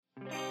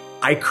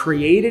I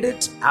created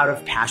it out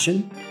of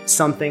passion,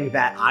 something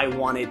that I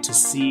wanted to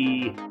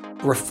see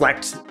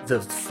reflect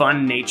the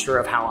fun nature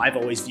of how I've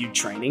always viewed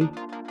training.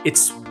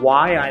 It's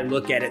why I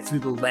look at it through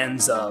the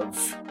lens of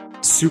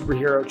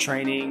superhero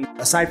training.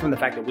 Aside from the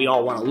fact that we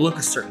all want to look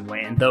a certain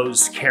way and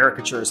those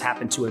caricatures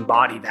happen to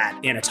embody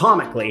that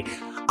anatomically,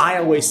 I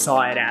always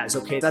saw it as,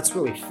 okay, that's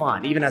really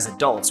fun. Even as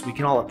adults, we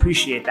can all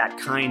appreciate that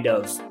kind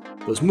of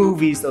those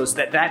movies,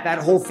 that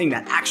whole thing,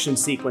 that action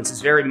sequence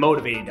is very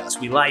motivating to us.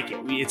 We like it.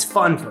 It's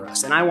fun for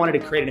us. And I wanted to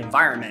create an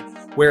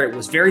environment where it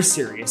was very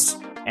serious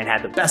and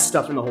had the best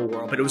stuff in the whole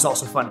world, but it was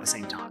also fun at the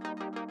same time.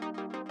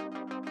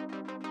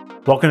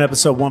 Welcome to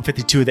episode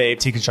 152 of the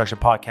AFT Construction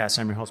Podcast.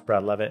 I'm your host,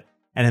 Brad Levitt.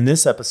 And in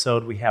this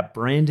episode, we have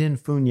Brandon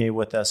Fournier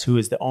with us, who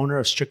is the owner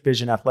of Strict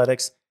Vision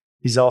Athletics.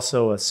 He's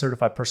also a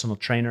certified personal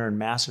trainer and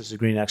master's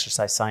degree in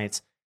exercise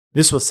science.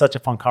 This was such a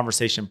fun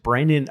conversation.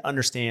 Brandon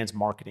understands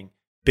marketing,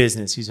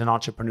 business. He's an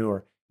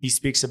entrepreneur. He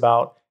speaks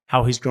about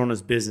how he's grown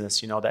his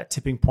business, that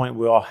tipping point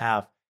we all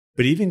have,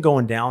 but even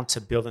going down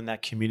to building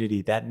that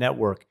community, that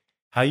network,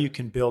 how you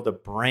can build a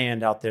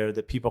brand out there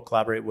that people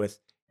collaborate with,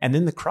 and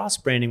then the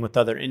cross-branding with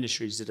other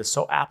industries that is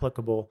so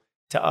applicable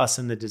to us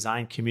in the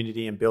design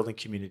community and building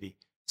community.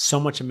 So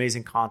much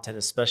amazing content,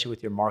 especially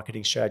with your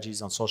marketing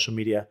strategies on social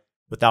media.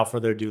 Without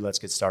further ado, let's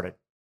get started.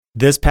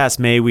 This past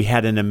May, we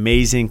had an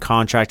amazing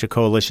Contractor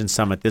Coalition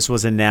Summit. This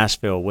was in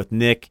Nashville with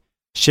Nick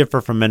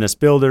Schiffer from Menace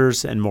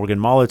Builders and Morgan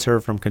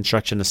Molitor from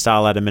Construction to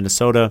Style out of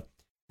Minnesota.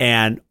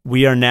 And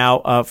we are now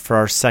up for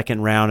our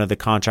second round of the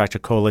Contractor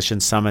Coalition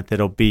Summit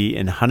that'll be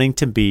in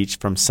Huntington Beach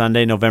from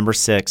Sunday, November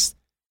 6th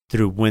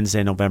through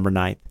Wednesday, November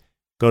 9th.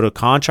 Go to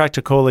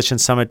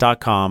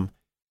contractorcoalitionsummit.com,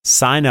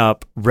 sign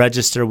up,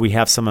 register. We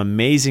have some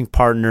amazing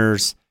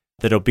partners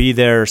that'll be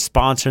there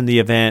sponsoring the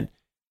event,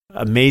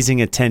 amazing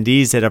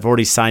attendees that have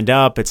already signed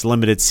up. It's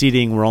limited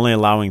seating. We're only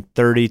allowing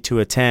 30 to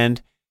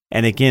attend.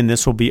 And again,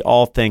 this will be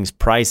all things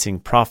pricing,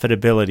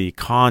 profitability,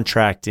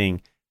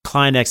 contracting,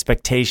 client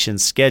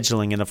expectations,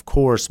 scheduling, and of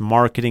course,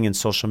 marketing and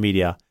social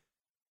media.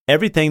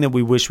 Everything that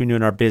we wish we knew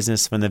in our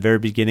business from the very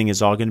beginning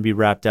is all going to be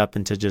wrapped up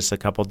into just a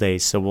couple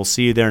days. So we'll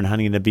see you there in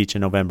Huntington Beach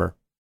in November.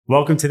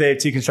 Welcome to the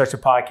AFT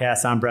Construction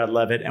Podcast. I'm Brad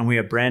Levitt, and we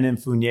have Brandon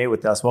Fournier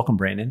with us. Welcome,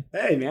 Brandon.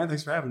 Hey, man.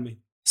 Thanks for having me.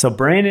 So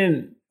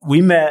Brandon,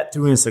 we met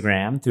through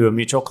Instagram, through a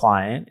mutual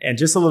client. And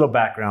just a little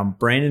background,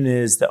 Brandon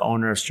is the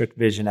owner of Strict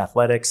Vision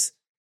Athletics.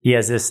 He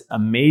has this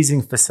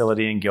amazing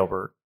facility in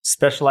Gilbert,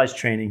 specialized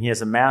training. He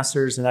has a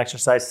master's in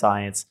exercise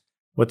science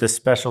with a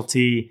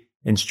specialty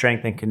in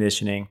strength and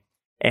conditioning.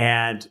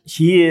 And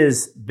he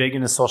is big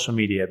into social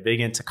media, big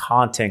into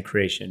content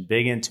creation,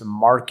 big into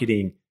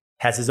marketing,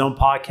 has his own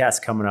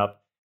podcast coming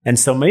up. And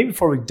so maybe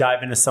before we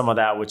dive into some of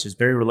that, which is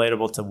very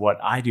relatable to what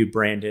I do,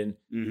 Brandon,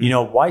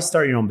 why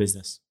start your own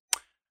business?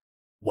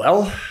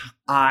 Well,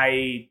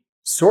 I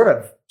sort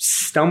of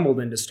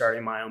stumbled into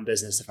starting my own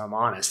business, if I'm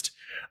honest.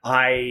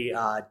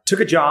 I took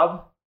a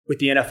job with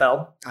the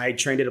NFL. I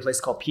trained at a place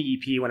called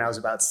PEP when I was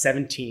about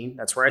 17.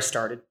 That's where I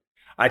started.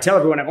 I tell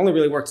everyone I've only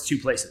really worked at two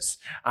places.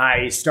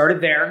 I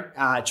started there,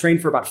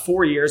 trained for about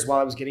 4 years while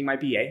I was getting my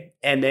BA.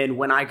 And then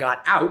when I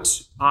got out,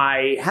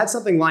 I had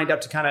something lined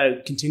up to kind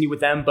of continue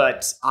with them,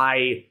 but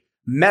I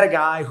met a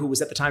guy who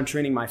was at the time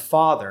training my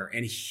father,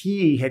 and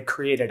he had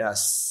created a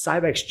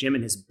Cybex gym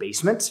in his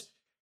basement.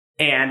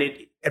 And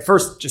it at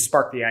first just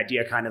sparked the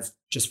idea kind of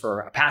just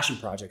for a passion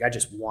project. I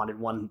just wanted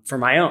one for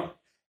my own.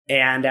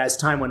 And as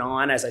time went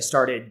on, as I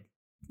started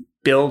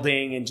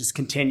building and just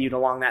continued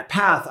along that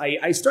path,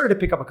 I started to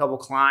pick up a couple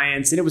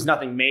clients, and it was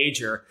nothing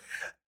major.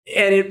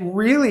 And it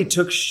really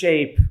took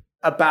shape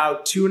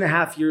about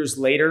 2.5 years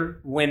later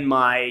when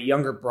my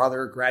younger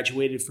brother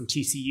graduated from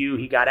TCU.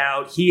 He got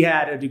out. He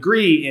had a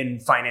degree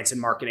in finance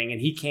and marketing, and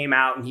he came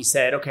out and he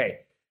said, okay,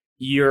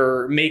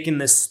 you're making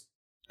this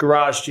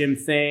garage gym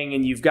thing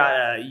and you've got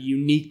a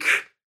unique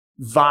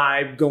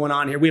vibe going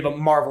on here. We have a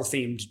Marvel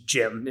themed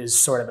gym is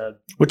sort of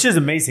which is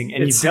amazing.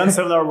 And you've done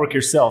some of the artwork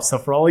yourself. So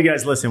for all you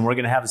guys listening, we're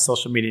going to have a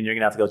social media and you're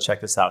going to have to go check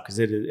this out because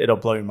it'll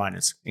blow your mind.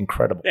 It's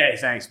incredible. Hey,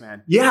 thanks,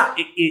 man. Yeah.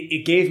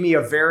 It gave me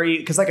a very,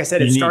 because like I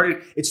said, it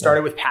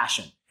started with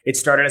passion. It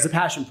started as a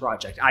passion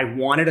project. I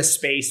wanted a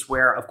space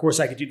where, of course,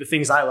 I could do the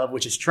things I love,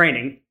 which is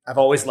training. I've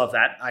always loved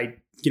that.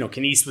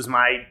 Kines was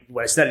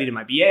what I studied in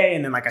my BA.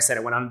 And then, like I said,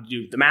 I went on to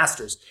do the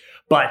master's.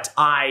 But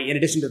in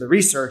addition to the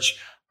research,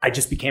 I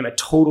just became a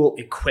total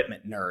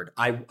equipment nerd.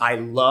 I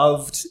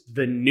loved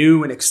the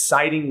new and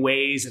exciting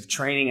ways of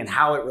training and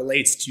how it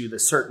relates to the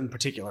certain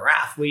particular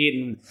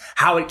athlete and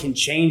how it can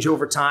change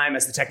over time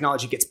as the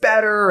technology gets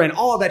better. And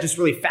all of that just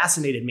really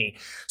fascinated me.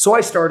 So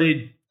I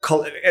started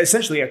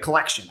essentially a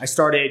collection. I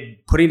started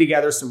putting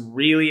together some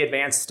really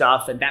advanced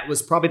stuff. And that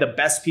was probably the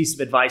best piece of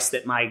advice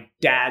that my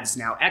dad's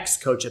now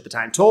ex-coach at the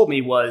time told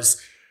me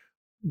was,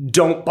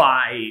 don't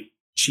buy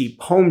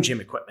cheap home gym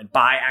equipment,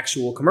 buy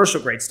actual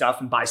commercial grade stuff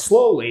and buy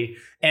slowly,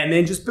 and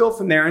then just build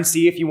from there and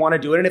see if you want to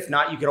do it. And if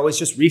not, you could always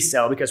just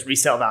resell, because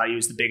resale value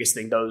is the biggest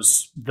thing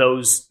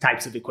those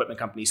types of equipment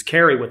companies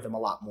carry with them a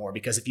lot more.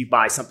 Because if you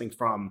buy something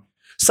from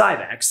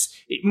Cybex,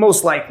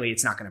 most likely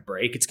it's not going to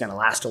break. It's going to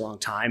last a long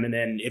time. And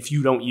then if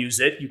you don't use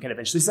it, you can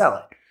eventually sell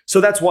it.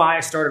 So that's why I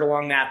started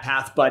along that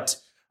path. But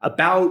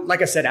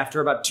like I said,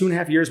 after about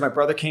 2.5 years, my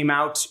brother came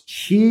out.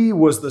 He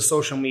was the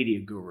social media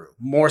guru,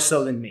 more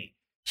so than me.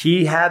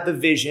 He had the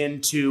vision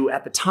to,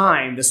 at the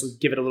time, this would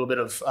give it a little bit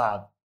of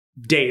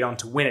date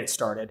onto when it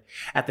started.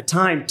 At the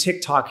time,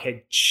 TikTok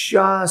had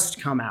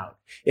just come out.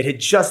 It had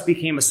just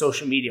became a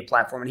social media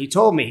platform. And he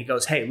told me, he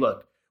goes, hey,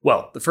 look,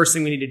 well, the first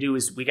thing we need to do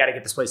is we got to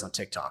get this place on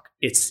TikTok.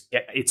 It's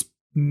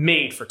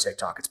made for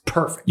TikTok. It's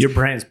perfect. Your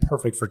brand is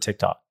perfect for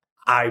TikTok.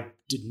 I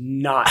did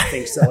not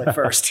think so at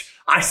first.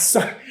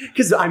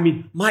 Because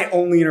my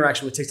only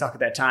interaction with TikTok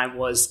at that time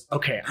was,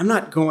 okay, I'm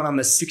not going on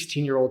this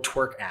 16-year-old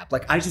twerk app.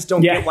 Like, I just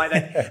don't get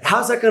why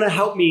how's that going to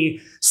help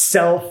me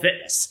sell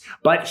fitness?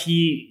 But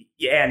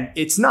and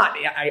it's not,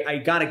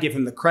 I got to give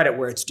him the credit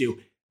where it's due.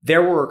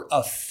 There were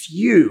a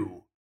few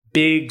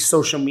big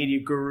social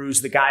media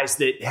gurus, the guys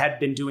that had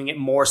been doing it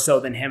more so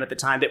than him at the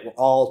time, that were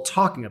all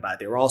talking about it.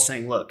 They were all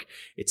saying, look,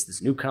 it's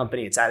this new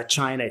company. It's out of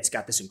China. It's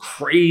got this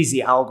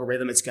crazy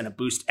algorithm. It's going to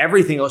boost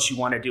everything else you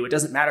want to do. It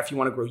doesn't matter if you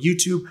want to grow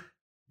YouTube,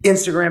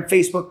 Instagram,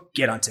 Facebook,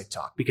 get on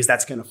TikTok, because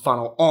that's going to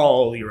funnel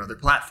all your other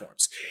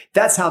platforms.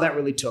 That's how that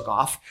really took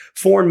off.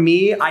 For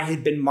me, I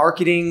had been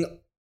marketing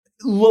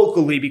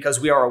locally because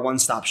we are a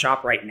one-stop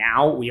shop right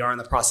now. We are in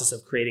the process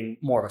of creating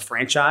more of a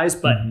franchise,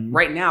 but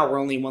right now we're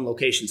only in one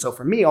location. So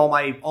for me, all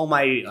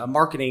my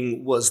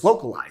marketing was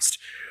localized.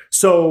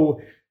 So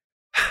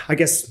I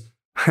guess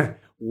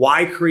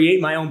why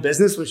create my own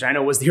business, which I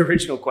know was the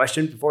original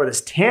question before this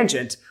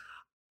tangent.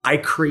 I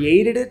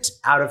created it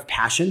out of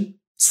passion,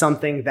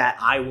 something that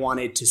I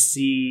wanted to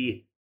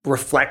see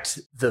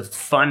reflect the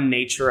fun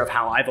nature of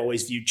how I've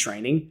always viewed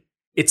training.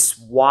 It's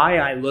why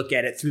I look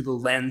at it through the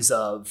lens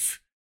of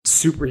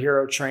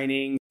superhero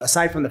training.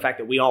 Aside from the fact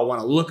that we all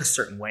want to look a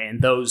certain way,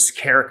 and those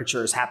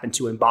caricatures happen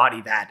to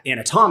embody that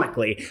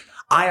anatomically,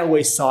 I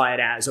always saw it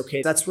as,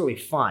 okay, that's really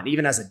fun.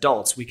 Even as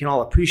adults, we can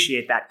all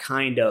appreciate that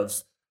kind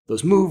of,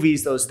 those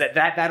movies,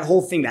 that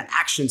whole thing, that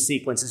action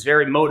sequence is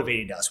very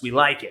motivating to us. We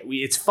like it.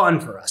 It's fun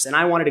for us. And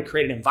I wanted to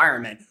create an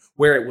environment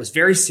where it was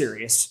very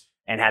serious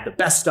and had the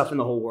best stuff in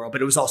the whole world,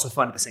 but it was also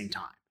fun at the same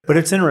time. But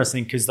it's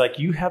interesting because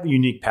you have a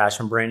unique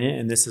passion, Brandon,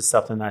 and this is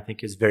something that I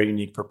think is very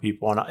unique for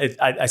people. And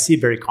I see it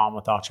very common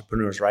with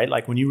entrepreneurs, right?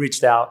 Like when you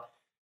reached out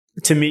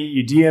to me,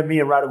 you DM me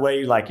right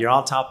away, like you're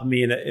on top of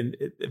me in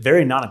a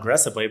very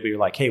non-aggressive way, but you're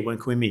like, hey, when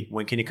can we meet?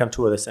 When can you come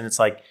tour this? And it's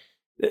like,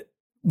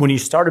 when you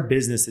start a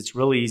business, it's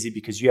really easy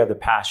because you have the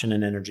passion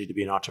and energy to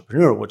be an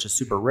entrepreneur, which is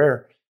super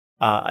rare.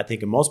 I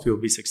think in most people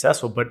be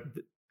successful, but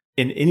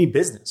in any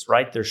business,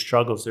 right? There's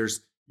struggles.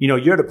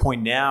 You're at a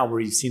point now where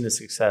you've seen the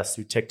success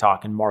through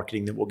TikTok and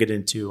marketing that we'll get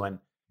into, and,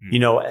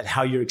 at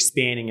how you're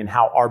expanding and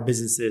how our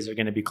businesses are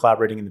going to be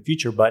collaborating in the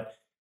future. But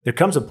there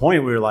comes a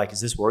point where you're like,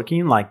 is this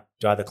working? Like,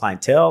 do I have the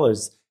clientele?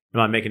 Am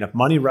I making enough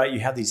money? Right? You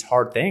have these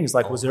hard things.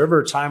 Like, was there ever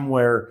a time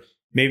where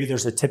maybe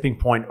there's a tipping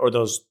point, or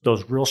those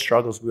real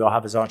struggles we all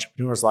have as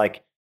entrepreneurs?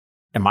 Like,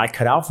 am I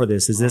cut out for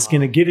this? Is this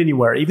going to get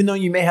anywhere? Even though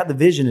you may have the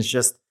vision, it's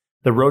just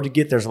the road to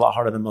get there's a lot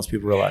harder than most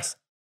people realize.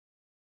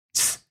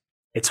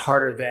 It's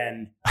harder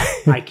than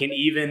I can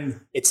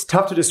even, it's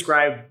tough to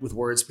describe with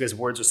words because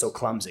words are so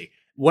clumsy.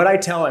 What I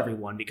tell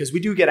everyone, because we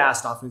do get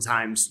asked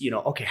oftentimes,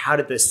 okay, how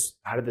did this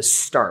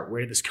start?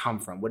 Where did this come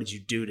from? What did you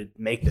do to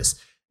make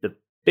this? The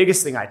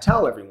biggest thing I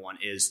tell everyone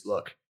is,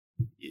 look,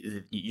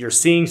 you're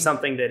seeing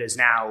something that is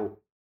now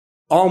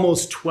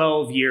almost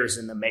 12 years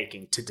in the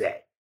making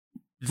today.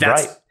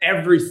 That's right.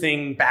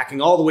 Everything backing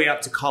all the way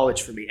up to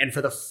college for me. And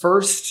for the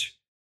first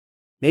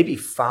maybe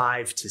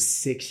 5 to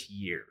 6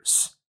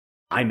 years,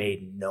 I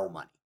made no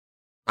money.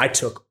 I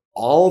took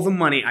all the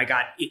money I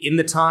got in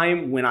the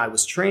time when I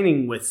was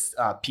training with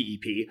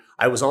PEP.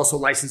 I was also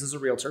licensed as a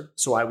realtor.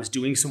 So I was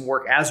doing some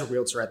work as a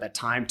realtor at that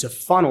time to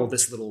funnel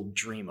this little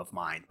dream of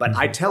mine. But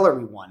I tell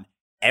everyone,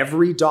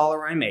 every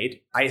dollar I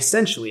made, I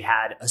essentially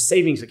had a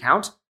savings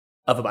account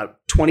of about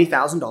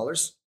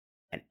 $20,000.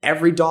 And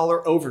every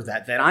dollar over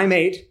that I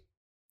made,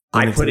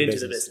 I put into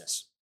the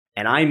business.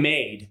 And I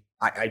made,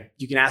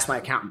 you can ask my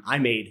accountant, I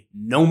made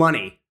no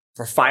money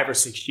for 5 or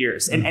 6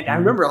 years. And I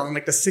remember on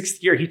like the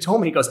 6th year, he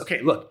told me, he goes,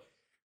 okay, look,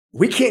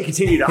 we can't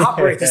continue to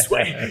operate this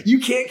way. You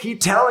can't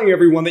keep telling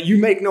everyone that you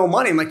make no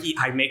money. I'm like,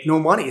 I make no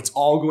money. It's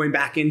all going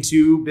back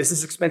into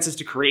business expenses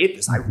to create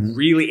this. I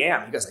really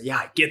am. He goes, yeah,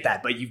 I get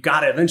that, but you've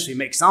got to eventually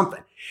make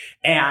something.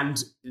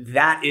 And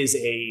that is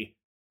a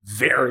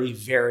very,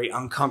 very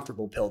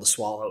uncomfortable pill to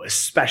swallow,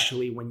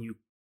 especially when you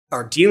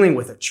are dealing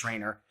with a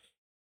trainer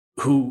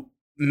who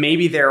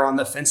maybe they're on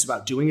the fence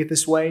about doing it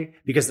this way,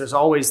 because there's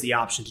always the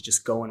option to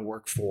just go and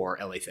work for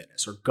LA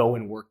Fitness or go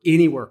and work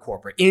anywhere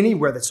corporate,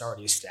 anywhere that's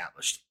already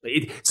established.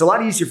 It's a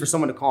lot easier for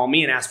someone to call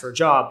me and ask for a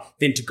job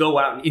than to go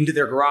out into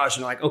their garage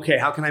and like, okay,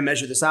 how can I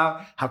measure this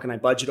out? How can I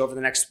budget over the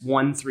next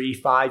 1, 3,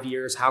 5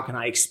 years? How can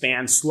I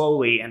expand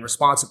slowly and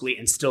responsibly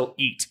and still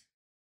eat?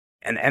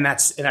 And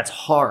that's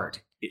hard.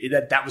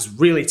 that was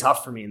really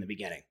tough for me in the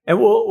beginning. And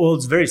well,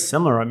 it's very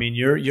similar. I mean,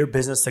 your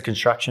business to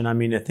construction. I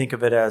mean, think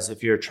of it as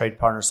if you're a trade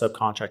partner,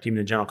 subcontract, even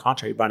a general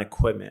contractor, you're buying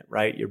equipment,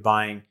 right? You're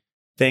buying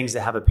things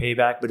that have a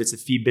payback, but it's a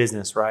fee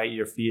business, right?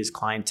 Your fee is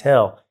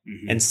clientele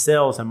and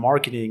sales and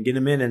marketing and get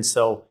them in. And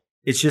so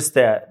it's just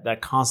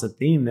that constant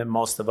theme that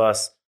most of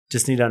us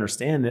just need to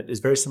understand that is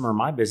very similar to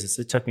my business.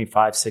 It took me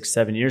 5, 6,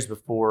 7 years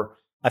before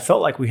I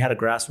felt like we had a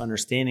grasp of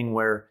understanding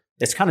where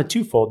it's kind of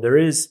twofold. There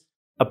is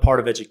a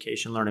part of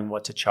education, learning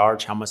what to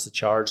charge, how much to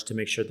charge to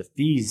make sure the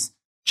fees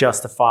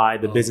justify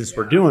the business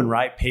we're doing,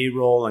 right?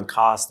 Payroll and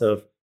cost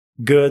of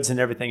goods and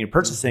everything you're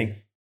purchasing.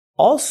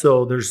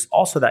 Also, there's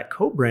also that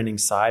co-branding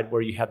side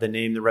where you have the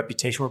name, the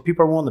reputation, where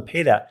people are willing to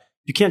pay that.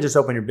 You can't just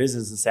open your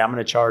business and say, I'm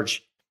going to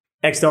charge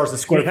X dollars a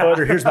square foot,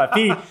 or here's my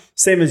fee.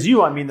 Same as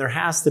you. I mean, there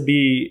has to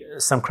be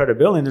some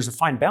credibility, and there's a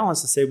fine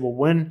balance to say, well,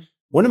 when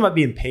am I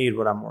being paid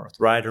what I'm worth,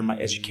 right? Or my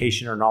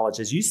education or knowledge,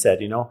 as you said,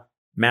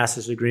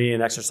 master's degree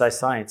in exercise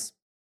science,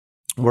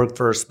 worked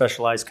for a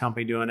specialized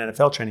company doing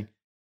NFL training.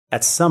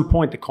 At some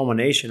point, the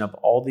culmination of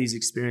all these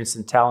experience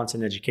and talents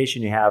and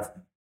education you have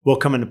will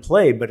come into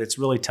play, but it's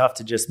really tough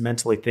to just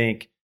mentally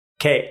think,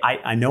 okay,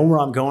 I know where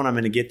I'm going. I'm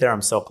going to get there.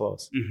 I'm so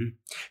close.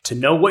 To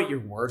know what you're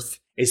worth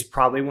is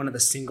probably one of the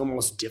single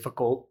most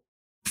difficult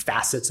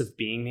facets of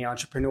being the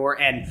entrepreneur.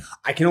 And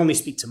I can only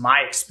speak to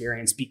my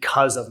experience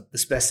because of the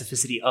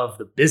specificity of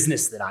the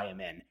business that I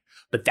am in.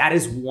 But that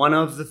is one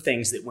of the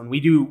things that when we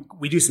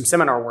do some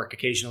seminar work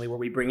occasionally where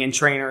we bring in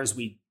trainers,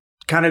 we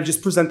kind of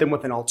just present them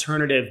with an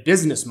alternative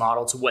business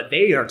model to what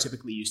they are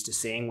typically used to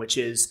seeing, which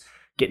is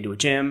get into a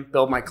gym,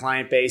 build my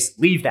client base,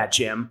 leave that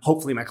gym.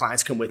 Hopefully my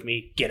clients come with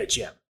me, get a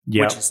gym.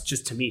 Yep. Which is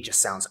just, to me,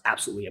 just sounds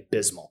absolutely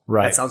abysmal.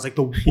 Right. That sounds like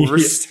the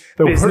worst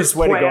the business worst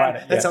way plan. to go at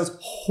it. That sounds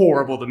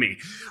horrible to me.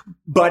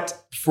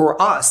 But for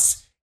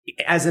us,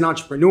 as an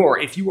entrepreneur,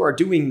 if you are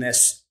doing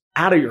this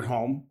out of your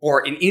home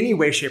or in any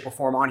way, shape, or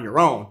form on your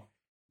own,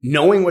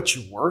 knowing what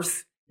you're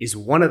worth is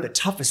one of the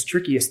toughest,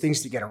 trickiest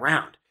things to get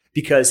around.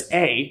 Because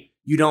it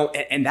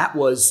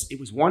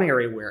was one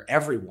area where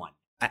everyone,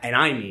 and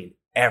I mean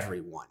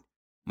everyone,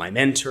 my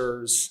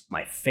mentors,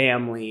 my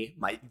family,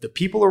 the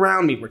people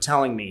around me were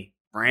telling me,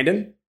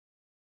 Brandon,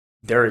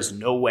 there is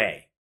no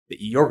way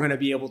that you're going to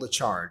be able to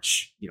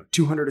charge,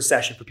 $200 a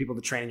session for people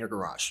to train in your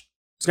garage.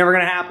 It's never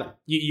going to happen.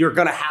 You're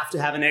going to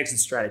have an exit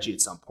strategy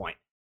at some point.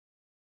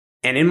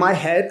 And in my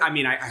head, I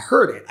mean, I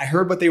heard it. I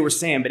heard what they were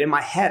saying, but in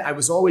my head, I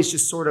was always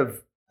just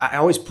I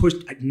always pushed,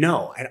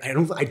 no,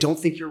 I don't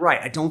think you're right.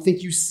 I don't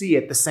think you see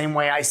it the same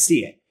way I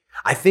see it.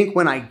 I think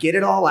when I get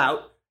it all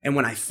out and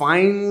when I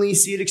finally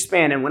see it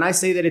expand, and when I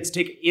say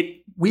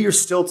that we are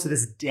still to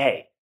this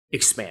day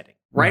expanding.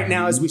 Right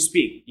now, as we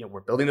speak,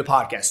 we're building the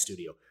podcast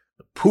studio.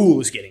 The pool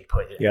is getting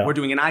put in. Yeah. We're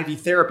doing an IV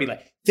therapy.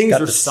 Like things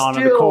got are the sauna,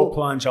 still, the cold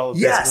plunge, all of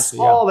this. Yes,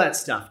 all that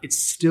stuff. It's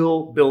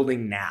still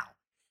building now.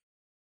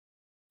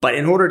 But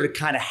in order to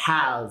kind of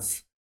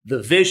have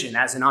the vision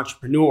as an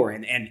entrepreneur,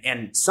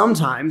 and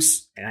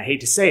sometimes, and I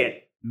hate to say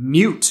it,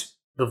 mute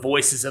the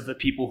voices of the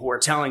people who are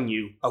telling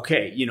you,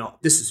 okay,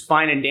 this is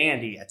fine and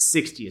dandy at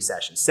 60 a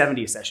session,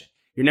 70 a session.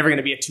 You're never going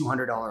to be a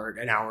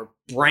 $200 an hour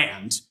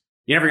brand.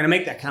 You're never going to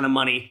make that kind of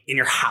money in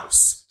your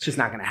house. It's just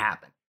not going to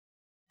happen.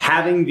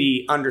 Having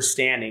the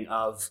understanding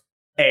of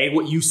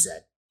what you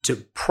said, to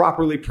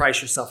properly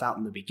price yourself out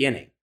in the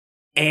beginning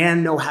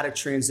and know how to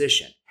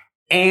transition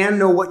and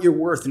know what you're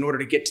worth in order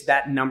to get to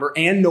that number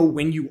and know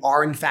when you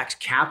are in fact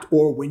capped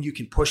or when you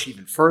can push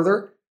even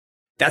further.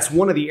 That's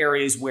one of the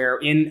areas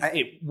where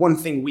one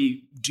thing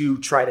we do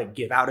try to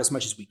give out as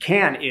much as we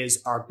can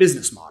is our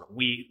business model.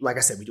 Like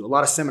I said, we do a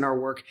lot of seminar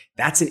work.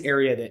 That's an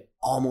area that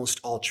almost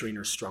all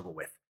trainers struggle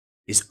with,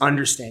 is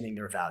understanding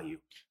their value.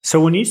 So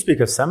when you speak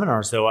of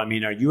seminars, though, I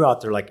mean, are you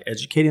out there like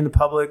educating the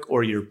public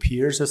or your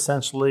peers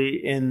essentially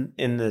in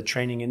the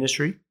training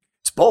industry?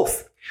 It's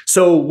both.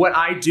 So what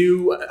I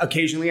do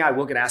occasionally, I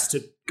will get asked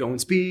to go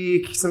and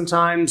speak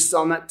sometimes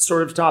on that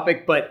sort of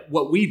topic. But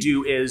what we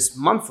do is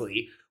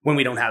monthly, when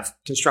we don't have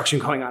construction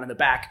going on in the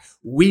back,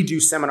 we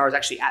do seminars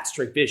actually at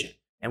Strict Vision.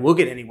 And we'll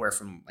get anywhere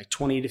from like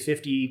 20 to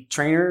 50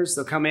 trainers.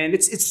 They'll come in.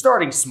 It's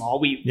starting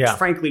small.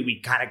 Frankly, we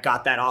kind of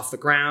got that off the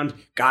ground,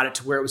 got it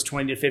to where it was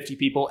 20 to 50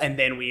 people. And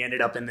then we ended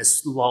up in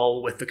this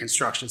lull with the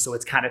construction. So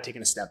it's kind of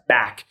taken a step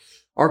back.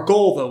 Our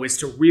goal, though, is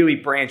to really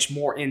branch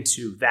more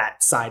into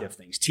that side of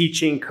things,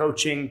 teaching,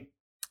 coaching.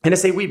 And I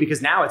say we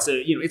because now it's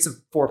a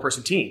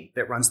 4-person team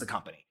that runs the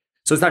company.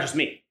 So it's not just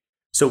me.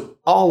 So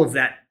all of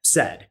that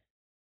said,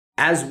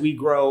 as we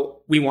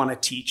grow, we want to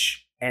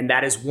teach. And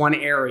that is one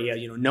area,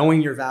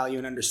 knowing your value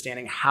and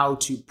understanding how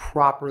to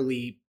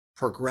properly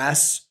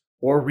progress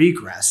or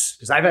regress,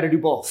 because I've had to do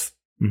both.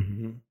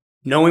 Mm-hmm.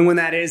 Knowing when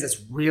that is, that's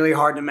really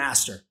hard to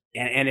master.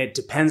 And it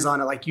depends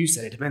on, like you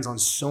said, it depends on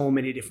so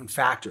many different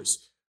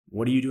factors.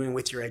 What are you doing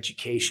with your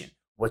education?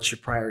 What's your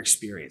prior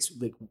experience?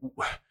 Like,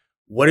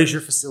 what is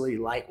your facility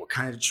like? What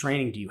kind of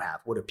training do you have?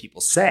 What do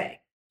people say?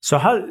 So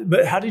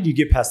how did you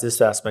get past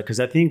this aspect? Because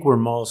I think we're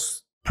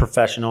most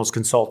professionals,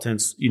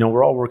 consultants,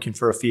 we're all working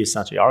for a fee,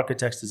 essentially.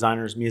 Architects,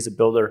 designers, me as a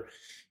builder,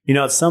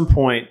 At some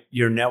point,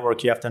 your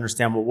network, you have to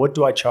understand, well, what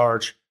do I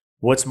charge?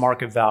 What's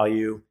market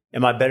value?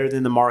 Am I better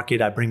than the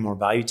market? I bring more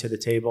value to the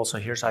table. So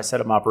here's how I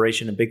set up my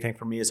operation. A big thing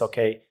for me is,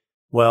 okay,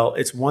 well,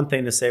 it's one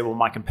thing to say, well,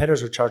 my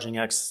competitors are charging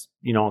X,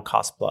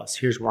 cost plus.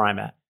 Here's where I'm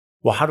at.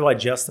 Well, how do I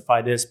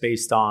justify this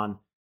based on,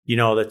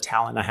 the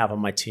talent I have on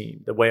my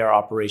team, the way our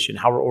operation,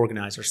 how we're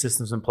organized, our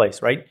systems in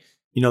place, right?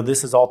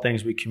 This is all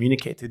things we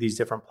communicate through these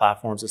different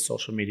platforms of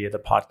social media, the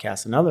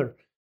podcast, and other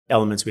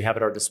elements we have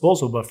at our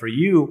disposal. But for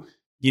you,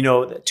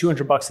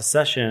 $200 a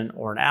session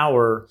or an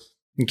hour,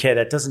 okay,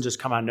 that doesn't just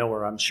come out of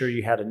nowhere. I'm sure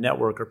you had a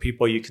network or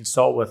people you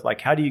consult with.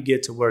 Like, how do you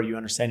get to where you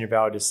understand your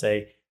value to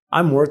say,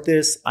 I'm worth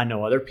this. I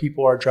know other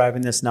people are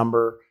driving this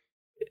number.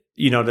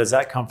 Does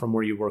that come from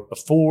where you worked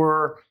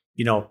before?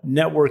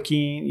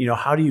 Networking,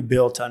 how do you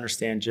build to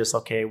understand just,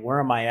 okay,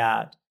 where am I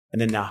at? And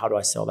then now how do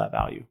I sell that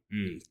value?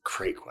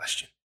 Great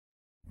question.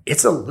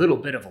 It's a little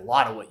bit of a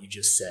lot of what you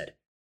just said.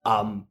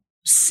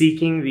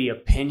 Seeking the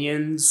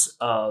opinions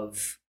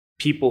of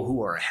people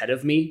who are ahead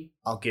of me.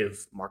 I'll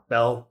give Mark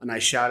Bell a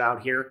nice shout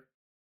out here.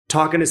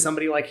 Talking to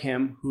somebody like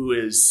him who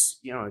is,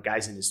 a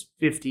guy's in his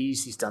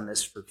 50s. He's done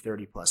this for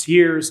 30 plus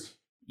years.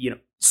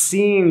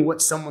 Seeing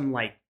what someone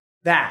like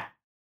that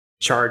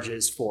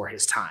charges for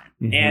his time.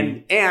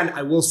 And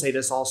I will say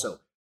this also,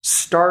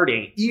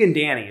 starting, Ian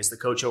Danny is the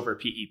coach over at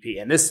PEP,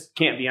 and this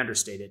can't be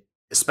understated,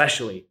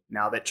 especially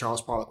now that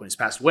Charles Poliquin has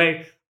passed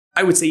away.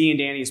 I would say Ian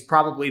Danny is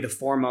probably the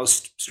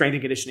foremost strength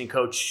and conditioning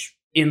coach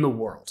in the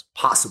world,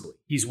 possibly.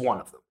 He's one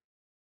of them.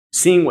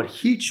 Seeing what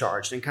he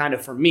charged, and kind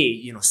of for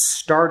me,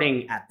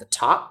 starting at the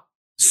top,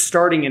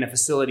 starting in a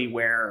facility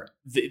where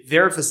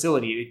their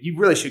facility, you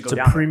really should go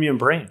down. It's a premium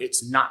brand.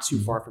 It's not too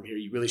far from here.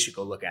 You really should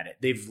go look at it.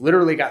 They've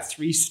literally got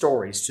 3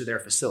 stories to their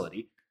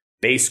facility.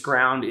 Base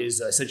ground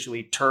is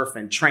essentially turf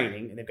and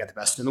training, and they've got the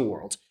best in the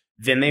world.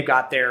 Then they've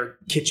got their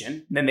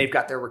kitchen. Then they've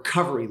got their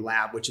recovery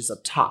lab, which is up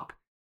top.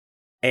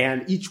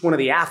 And each one of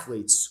the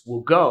athletes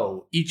will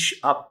go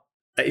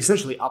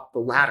essentially up the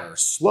ladder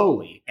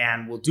slowly,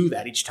 and will do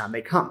that each time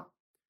they come.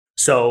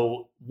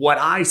 So what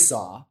I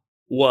saw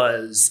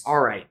was, all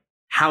right,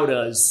 how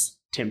does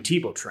Tim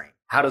Tebow train?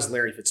 How does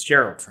Larry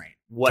Fitzgerald train?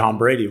 Tom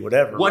Brady,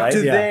 whatever. What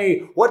do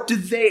they,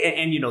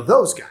 and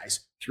those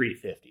guys,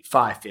 350,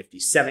 550,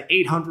 700,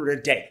 800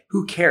 a day.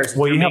 Who cares?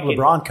 Well, you have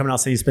LeBron coming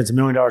out saying he spends $1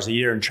 million a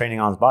year in training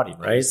on his body,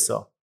 right?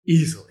 So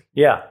easily.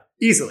 Yeah.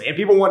 Easily. And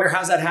people wonder,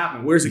 how's that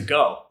happen? Where's it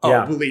go? Oh,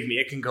 yeah. Believe me,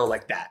 it can go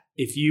like that.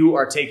 If you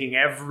are taking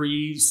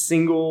every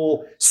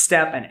single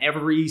step and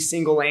every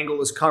single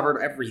angle is covered,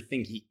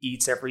 everything he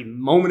eats, every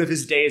moment of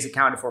his day is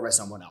accounted for by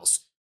someone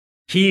else.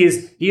 He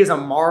is a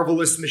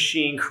marvelous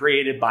machine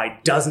created by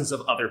dozens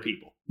of other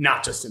people,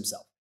 not just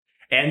himself.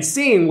 And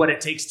seeing what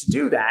it takes to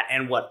do that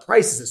and what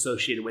price is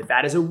associated with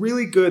that is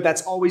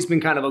that's always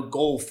been kind of a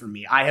goal for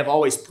me. I have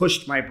always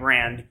pushed my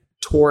brand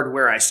toward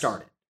where I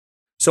started.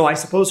 So I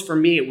suppose for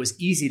me, it was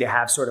easy to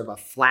have sort of a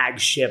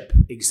flagship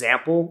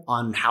example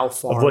on how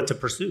far. Of what to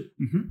pursue.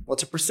 What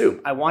to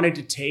pursue. I wanted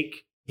to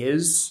take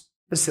his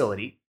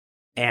facility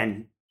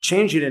and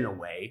change it in a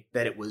way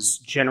that it was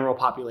general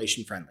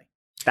population friendly.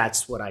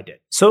 That's what I did.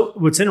 So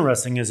what's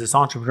interesting is this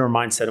entrepreneur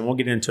mindset, and we'll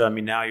get into it. I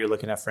mean, now you're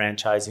looking at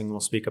franchising. We'll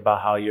speak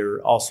about how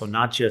you're also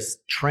not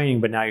just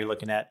training, but now you're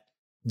looking at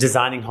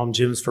designing home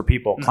gyms for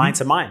people,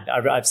 clients of mine.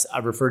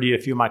 I've referred to you a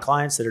few of my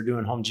clients that are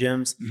doing home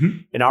gyms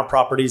in our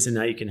properties, and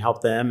now you can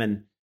help them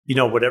and,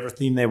 whatever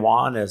theme they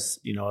want, as,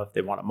 if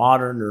they want it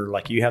modern or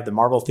like you have the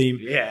marble theme.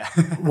 Yeah.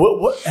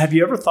 what have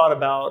you ever thought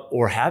about,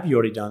 or have you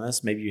already done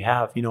this? Maybe you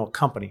have, a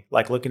company,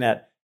 like looking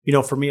at,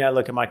 for me, I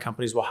look at my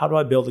companies. Well, how do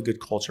I build a good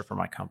culture for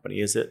my company?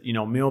 Is it,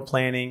 meal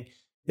planning?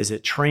 Is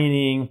it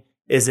training?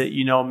 Is it,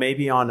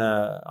 maybe on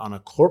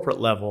a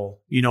corporate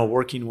level,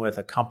 working with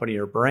a company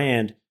or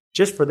brand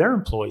just for their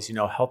employees,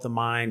 health of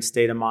mind,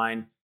 state of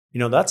mind,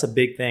 that's a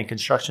big thing.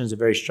 Construction is a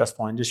very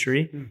stressful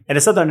industry. And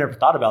it's something I never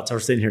thought about. So we're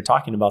sitting here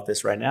talking about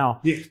this right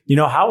now.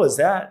 Yeah. How is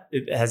that?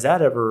 Has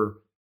that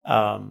ever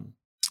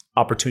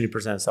opportunity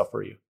present itself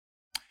for you?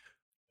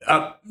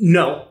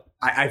 No,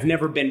 I've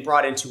never been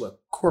brought into a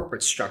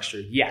corporate structure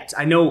yet.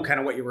 I know kind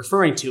of what you're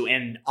referring to.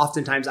 And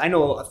oftentimes I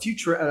know a few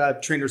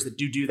trainers that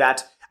do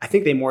that. I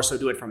think they more so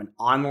do it from an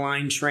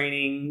online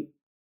training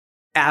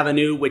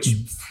avenue, which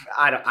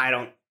I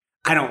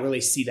don't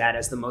really see that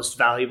as the most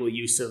valuable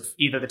use of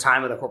either the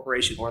time of the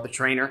corporation or the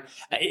trainer.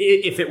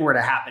 If it were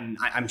to happen,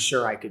 I'm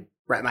sure I could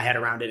wrap my head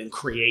around it and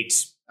create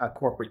a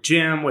corporate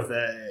gym with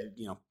a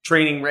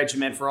training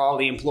regimen for all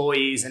the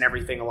employees and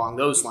everything along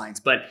those lines.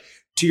 But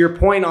to your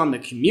point on the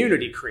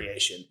community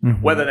creation,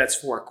 whether that's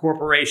for a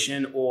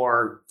corporation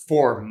or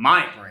for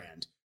my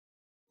brand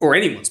or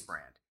anyone's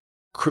brand,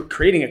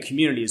 creating a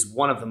community is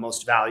one of the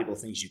most valuable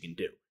things you can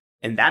do.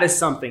 And that is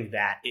something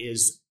that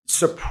is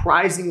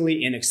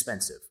surprisingly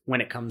inexpensive when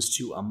it comes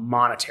to a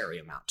monetary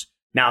amount.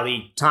 Now,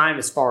 the time,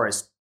 as far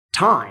as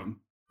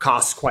time,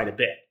 costs quite a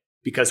bit,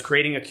 because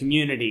creating a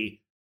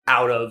community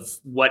out of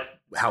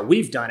how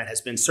we've done it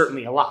has been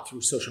certainly a lot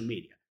through social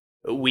media.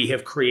 We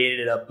have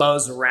created a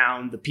buzz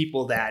around the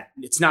people that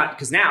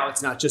because now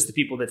it's not just the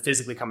people that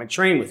physically come and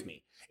train with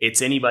me.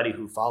 It's anybody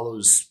who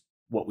follows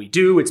what we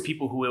do. It's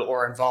people who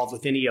are involved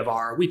with any of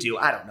we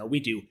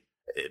do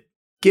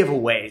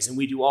giveaways, and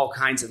we do all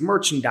kinds of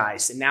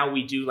merchandise. And now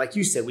we do, like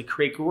you said, we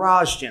create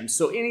garage gyms.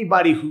 So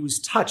anybody who's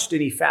touched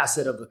any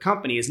facet of the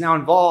company is now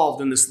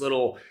involved in this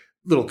little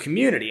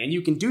community. And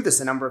you can do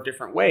this a number of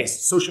different ways.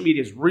 Social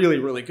media is really,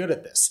 really good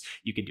at this.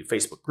 You can do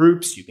Facebook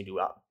groups. You can do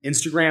an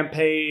Instagram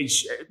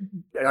page.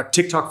 Our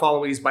TikTok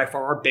following is by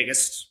far our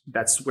biggest.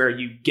 That's where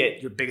you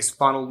get your biggest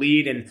funnel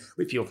lead, and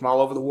with people from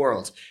all over the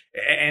world.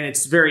 And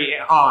it's very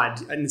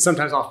odd and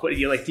sometimes off-putting.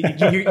 You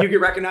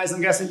get recognized, I'm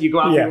guessing. You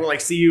go out, people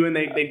like see you and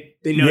they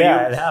know you.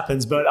 Yeah, it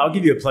happens. But I'll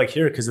give you a plug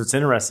here because it's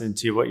interesting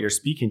to what you're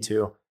speaking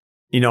to.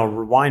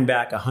 Rewind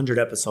back 100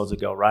 episodes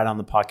ago, right on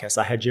the podcast,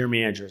 I had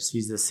Jeremy Andrus.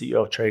 He's the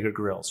CEO of Traeger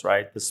Grills,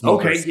 right? The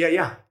smokers. Okay,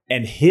 yeah.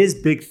 And his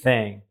big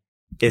thing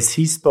is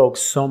he spoke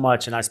so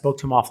much, and I spoke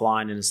to him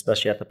offline, and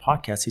especially at the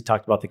podcast, he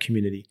talked about the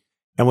community.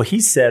 And what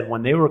he said,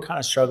 when they were kind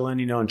of struggling,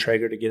 in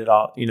Traeger to get it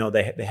all,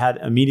 they had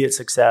immediate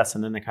success,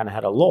 and then they kind of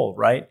had a lull,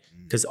 right?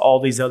 Because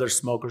all these other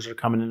smokers are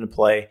coming into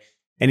play.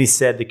 And he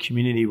said the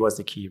community was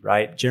the key,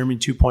 right? Jeremy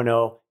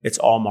 2.0, it's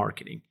all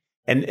marketing.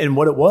 And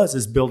what it was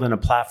is building a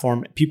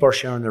platform. People are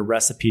sharing their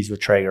recipes with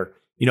Traeger,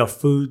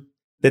 food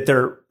that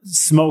they're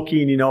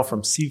smoking,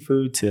 from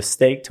seafood to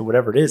steak to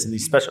whatever it is. And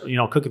these special,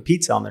 cooking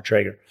pizza on their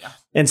Traeger. Yeah.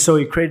 And so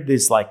he created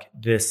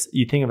this,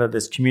 you think of it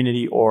this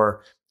community,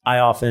 or I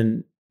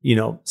often,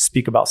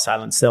 speak about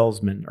silent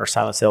salesmen or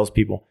silent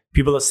salespeople,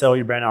 people that sell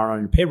your brand are on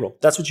your payroll.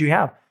 That's what you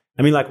have.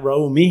 I mean, like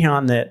Raul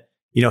Mihan that,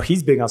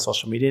 he's big on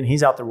social media and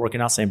he's out there working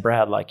out saying,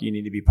 Brad, like you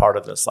need to be part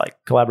of this, like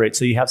collaborate.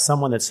 So you have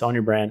someone that's selling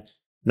your brand,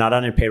 not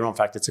on your payroll. In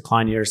fact, it's a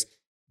client of yours.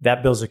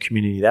 That builds a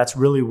community. That's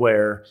really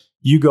where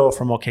you go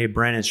from, okay,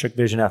 Brandon, Strict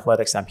Vision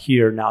Athletics, I'm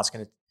here. Now it's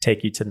going to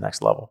take you to the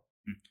next level.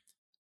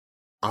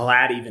 I'll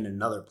add even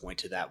another point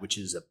to that, which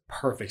is a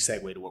perfect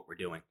segue to what we're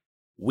doing.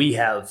 We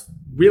have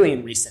really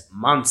in recent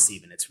months,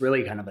 even, it's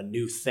really kind of a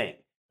new thing,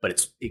 but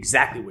it's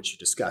exactly what you're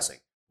discussing.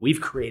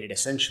 We've created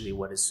essentially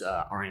what is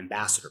our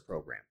ambassador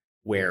program,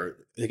 where,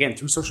 again,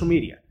 through social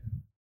media,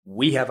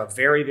 we have a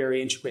very,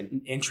 very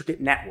intricate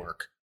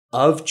network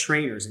of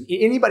trainers and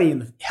anybody in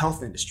the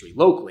health industry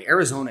locally.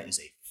 Arizona is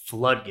a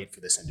floodgate for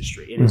this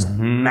industry. It is a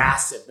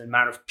massive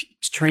amount of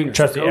trainers.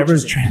 Trust me,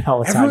 everyone's training all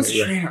the time. Everyone's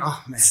training.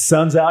 Oh man,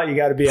 sun's out. You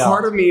got to be out.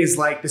 Part of me is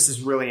like, this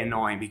is really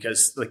annoying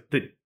because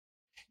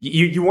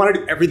you want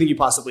to do everything you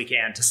possibly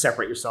can to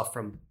separate yourself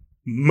from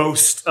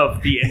most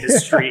of the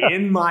industry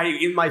in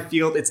my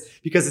field. It's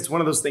because it's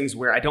one of those things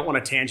where I don't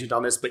want to tangent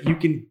on this, but you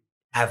can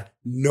have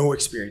no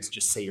experience.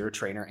 Just say you're a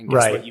trainer and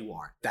guess what you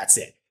are. That's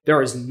it. There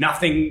is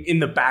nothing in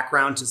the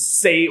background to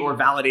say or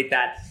validate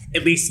that,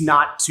 at least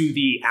not to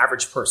the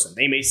average person.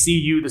 They may see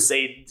you the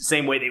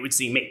same way they would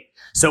see me.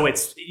 So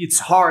it's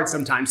hard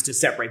sometimes to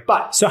separate.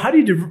 But so how do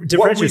you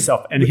differentiate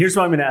yourself? And here's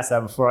what I'm going to ask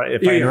that before I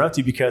interrupt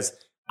you, because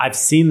I've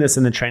seen this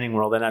in the training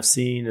world, and I've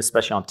seen,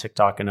 especially on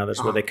TikTok and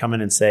others, where they come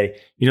in and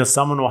say,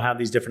 someone will have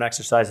these different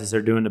exercises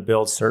they're doing to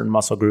build certain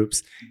muscle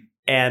groups.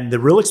 And the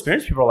real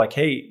experienced people are like,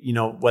 hey,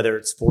 whether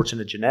it's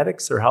fortunate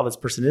genetics or how this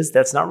person is,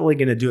 that's not really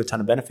going to do a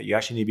ton of benefit. You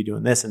actually need to be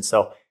doing this. And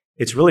so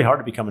it's really hard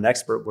to become an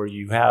expert where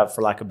you have,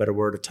 for lack of a better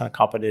word, a ton of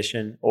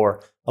competition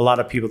or a lot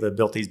of people that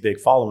built these big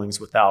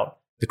followings without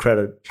the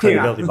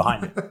credibility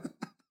behind it.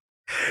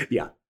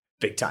 Yeah,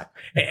 big time.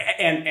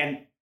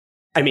 And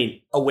I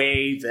mean, a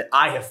way that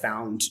I have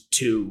found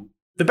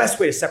the best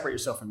way to separate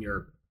yourself from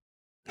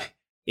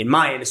in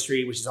my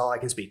industry, which is all I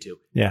can speak to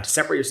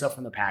separate yourself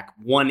from the pack,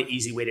 one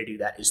easy way to do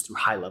that is through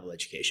high-level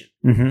education.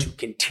 To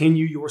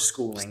continue your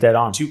schooling. Dead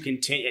on.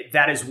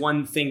 That is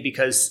one thing,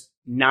 because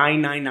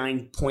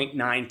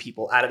 999.9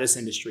 people out of this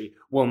industry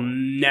will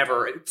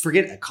never,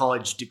 forget a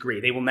college degree,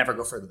 they will never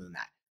go further than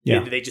that.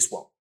 Yeah. They just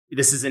won't.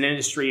 This is an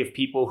industry of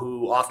people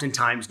who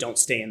oftentimes don't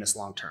stay in this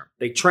long term.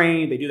 They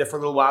train, they do that for a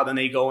little while, then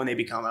they go and they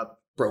become a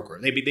broker.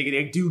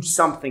 They do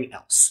something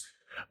else.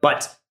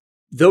 But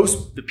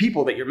the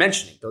people that you're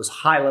mentioning, those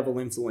high-level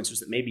influencers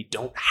that maybe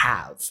don't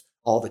have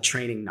all the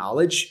training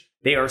knowledge,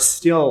 they are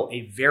still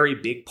a very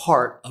big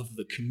part of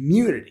the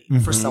community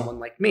for someone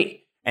like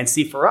me. And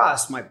see, for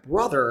us, my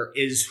brother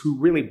is who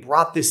really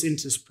brought this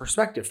into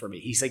perspective for me.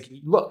 He's like,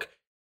 look,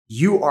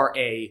 you are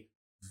a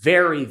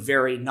very,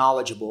 very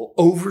knowledgeable,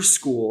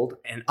 overschooled,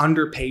 and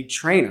underpaid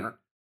trainer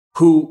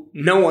who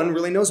no one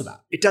really knows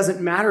about. It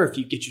doesn't matter if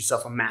you get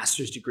yourself a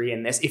master's degree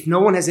in this. If no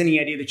one has any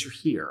idea that you're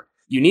here,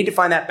 you need to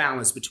find that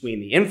balance between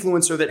the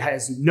influencer that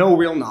has no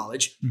real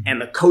knowledge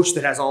and the coach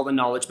that has all the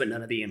knowledge but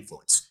none of the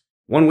influence.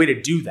 One way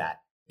to do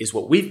that is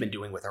what we've been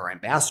doing with our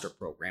ambassador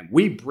program.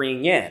 We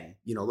bring in,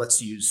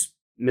 let's use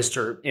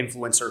Mr.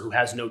 Influencer who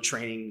has no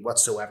training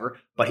whatsoever,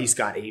 but he's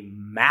got a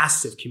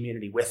massive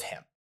community with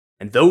him.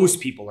 And those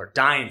people are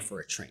dying for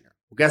a trainer.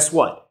 Well, guess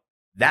what?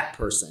 That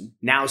person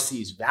now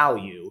sees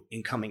value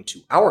in coming to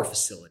our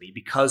facility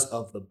because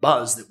of the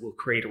buzz that we'll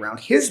create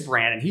around his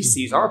brand. And he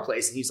sees our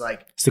place and he's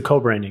like, it's the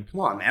co-branding. Come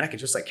on, man. I could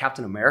just like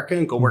Captain America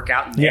and go work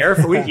out in there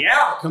for a week. Yeah,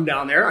 I'll come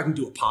down there. I can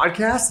do a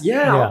podcast.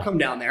 Yeah, I'll come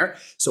down there.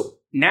 So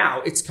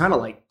now it's kind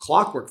of like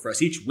clockwork for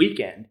us. Each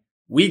weekend,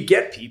 we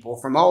get people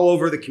from all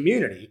over the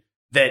community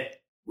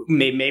that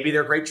Maybe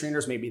they're great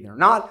trainers, maybe they're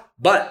not,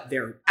 but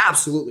they're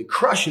absolutely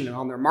crushing it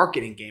on their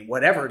marketing game,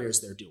 whatever it is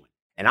they're doing.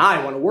 And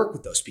I want to work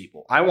with those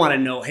people. I want to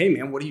know, hey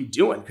man, what are you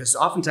doing? Because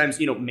oftentimes,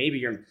 maybe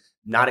you're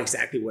not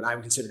exactly what I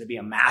would consider to be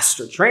a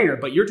master trainer,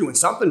 but you're doing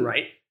something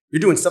right. You're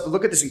doing something.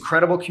 Look at this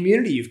incredible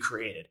community you've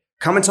created.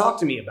 Come and talk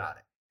to me about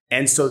it.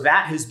 And so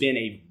that has been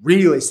a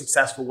really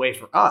successful way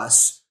for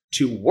us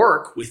to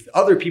work with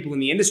other people in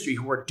the industry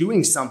who are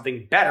doing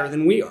something better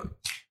than we are.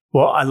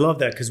 Well, I love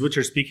that because what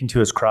you're speaking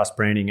to is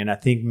cross-branding. And I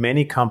think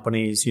many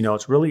companies,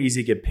 it's really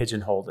easy to get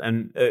pigeonholed.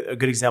 And a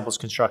good example is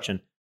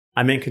construction.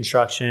 I'm in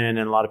construction and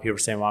a lot of people are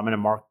saying, well, I'm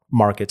going to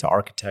market to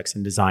architects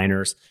and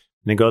designers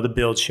and then go to the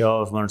build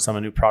show, learn some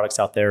of the new products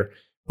out there.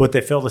 What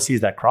they fail to see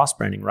is that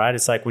cross-branding, right?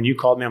 It's like when you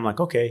called me, I'm like,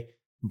 okay,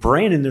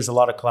 Brandon, there's a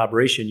lot of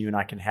collaboration you and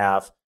I can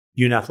have.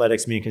 You in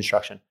athletics, me in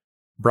construction.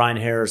 Brian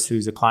Harris,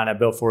 who's a client I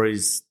built for,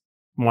 he's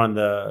one of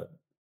the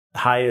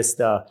highest,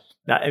 one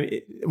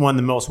of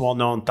the most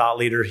well-known thought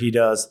leader. He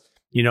does,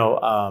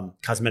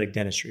 cosmetic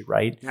dentistry,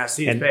 right? Yeah,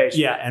 see his page.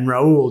 Yeah, and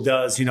Raul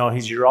does, he's a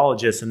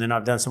urologist, and then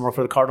I've done some work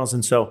for the Cardinals.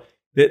 And so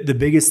the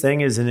biggest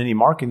thing is in any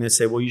marketing, they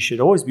say, well, you should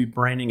always be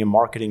branding and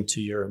marketing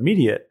to your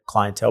immediate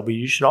clientele, but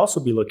you should also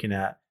be looking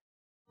at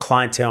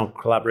clientele and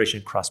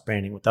collaboration,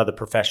 cross-branding with other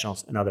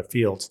professionals in other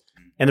fields.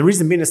 And the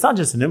reason being, it's not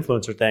just an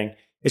influencer thing.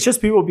 It's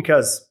just people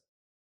because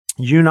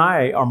you and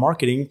I are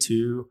marketing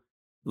to,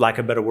 like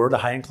a better word, a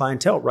high-end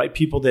clientele, right?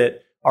 People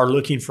that are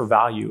looking for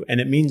value. And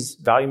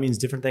value means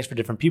different things for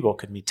different people. It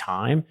could be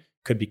time,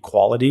 could be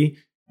quality,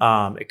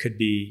 it could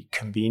be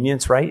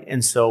convenience, right?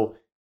 And so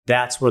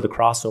that's where the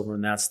crossover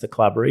and that's the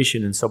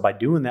collaboration. And so by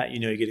doing that,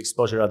 you get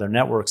exposure to other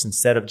networks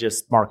instead of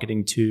just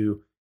marketing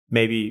to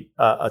maybe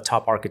a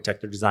top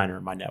architect or designer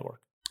in my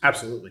network.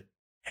 Absolutely.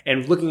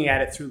 And looking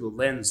at it through the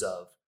lens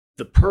of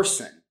the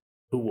person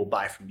who will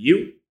buy from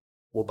you,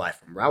 will buy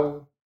from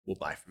Raul, will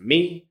buy from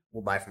me,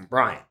 will buy from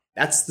Brian.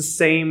 That's the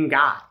same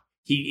guy.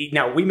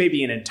 Now, we may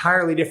be in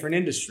entirely different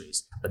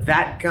industries, but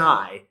that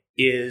guy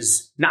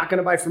is not going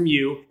to buy from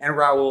you and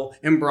Raul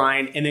and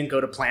Brian and then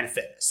go to Planet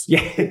Fitness.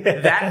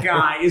 Yeah. That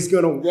guy is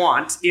going to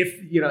want,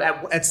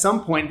 at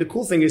some point, the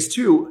cool thing is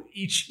too,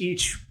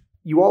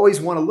 you always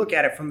want to look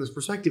at it from this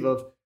perspective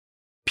of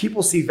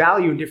people see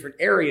value in different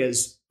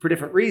areas for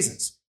different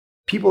reasons.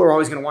 People are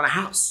always going to want a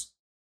house.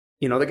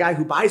 The guy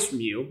who buys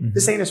from you,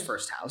 this ain't his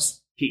first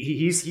house.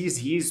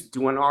 He's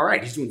doing all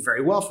right. He's doing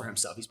very well for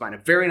himself. He's buying a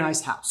very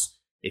nice house.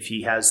 If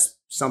he has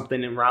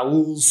something in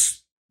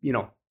Raul's,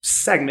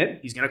 segment,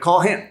 he's going to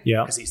call him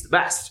because he's the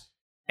best.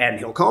 And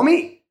he'll call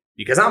me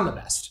because I'm the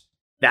best.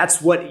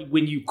 That's when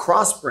you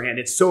cross-brand,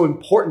 it's so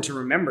important to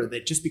remember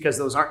that just because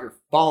those aren't your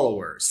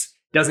followers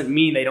doesn't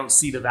mean they don't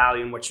see the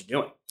value in what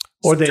you're doing.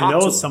 Or they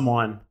know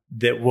someone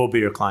that will be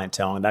your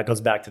clientele. And that goes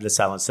back to the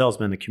silent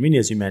salesman, the community,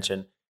 as you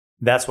mentioned.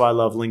 That's why I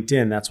love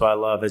LinkedIn. That's why I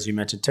love, as you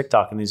mentioned,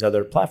 TikTok and these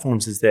other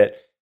platforms, is that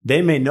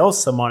they may know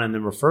someone and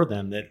then refer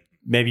them. That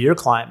maybe your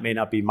client may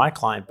not be my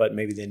client, but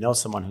maybe they know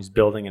someone who's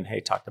building and, hey,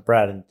 talk to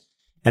Brad.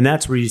 And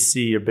that's where you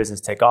see your business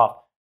take off.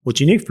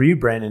 What's unique for you,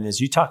 Brandon, is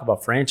you talk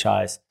about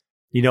franchise.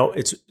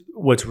 It's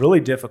what's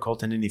really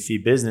difficult in any fee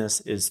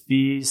business is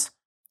fees.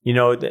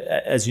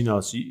 As you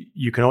know, so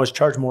you can always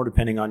charge more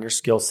depending on your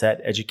skill set,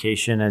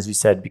 education, as you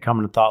said,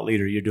 becoming a thought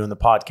leader. You're doing the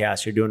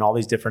podcast, you're doing all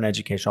these different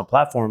educational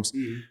platforms,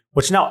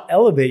 which now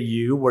elevate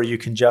you where you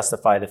can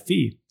justify the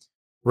fee.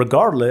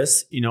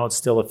 Regardless, it's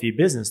still a fee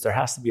business. There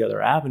has to be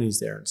other avenues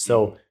there. And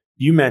so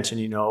you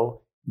mentioned,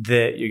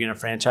 that you're going to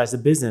franchise the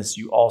business.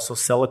 You also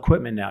sell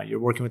equipment now. You're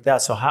working with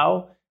that. So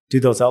how do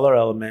those other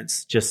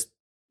elements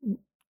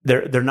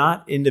they're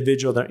not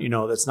individual.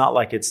 That's not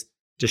like it's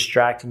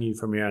distracting you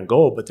from your end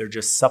goal, but they're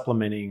just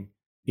supplementing,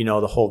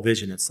 the whole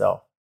vision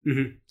itself.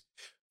 Mm-hmm.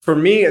 For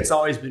me, it's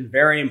always been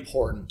very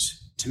important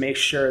to make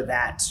sure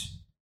that,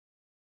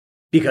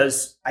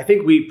 because I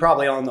think we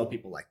probably all know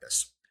people like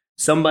this,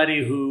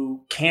 somebody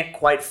who can't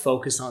quite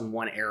focus on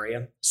one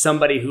area,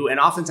 and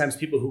oftentimes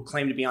people who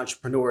claim to be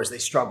entrepreneurs, they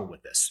struggle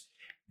with this.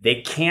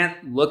 They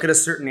can't look at a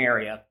certain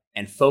area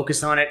and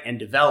focus on it and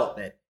develop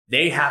it.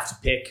 They have to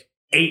pick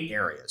 8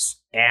 areas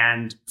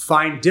and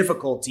find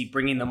difficulty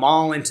bringing them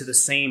all into the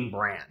same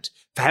brand.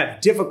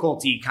 Have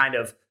difficulty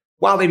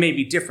while they may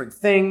be different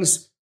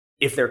things,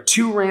 if they're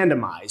too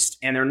randomized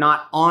and they're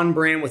not on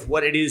brand with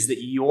what it is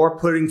that you're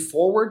putting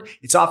forward,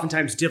 it's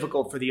oftentimes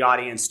difficult for the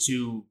audience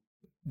to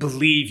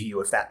believe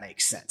you, if that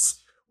makes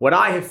sense. What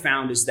I have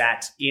found is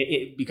that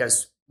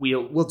because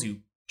we'll do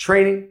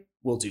training,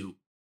 we'll do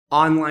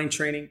online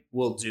training,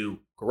 we'll do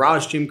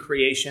garage gym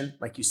creation.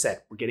 Like you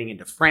said, we're getting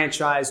into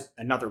franchise,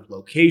 another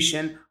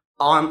location,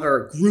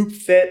 or group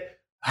fit,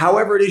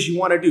 however it is you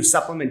want to do,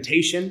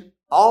 supplementation,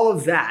 all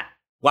of that.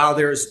 While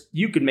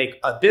you could make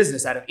a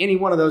business out of any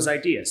one of those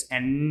ideas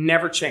and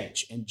never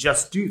change and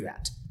just do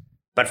that.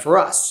 But for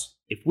us,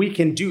 if we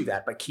can do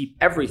that, but keep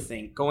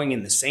everything going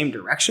in the same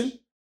direction,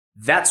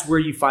 that's where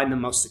you find the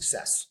most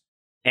success.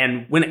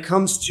 And when it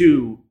comes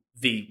to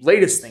the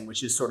latest thing,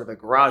 which is sort of a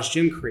garage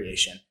gym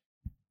creation,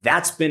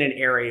 that's been an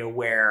area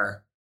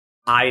where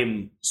I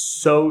am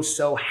so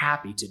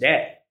happy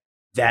today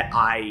that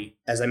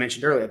as I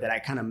mentioned earlier, that I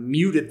kind of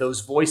muted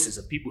those voices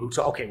of people who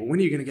say, okay, well, when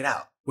are you going to get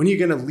out? When are you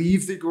going to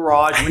leave the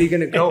garage? When are you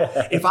going to go?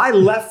 If I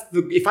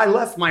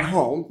left my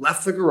home,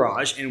 left the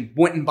garage and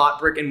went and bought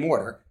brick and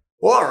mortar,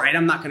 well, all right,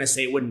 I'm not going to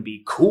say it wouldn't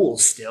be cool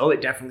still. It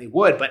definitely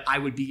would, but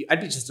I'd be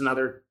just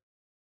another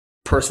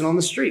person on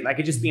the street. Like,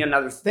 it'd just be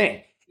another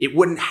thing. It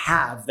wouldn't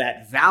have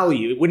that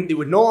value. It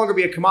would no longer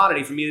be a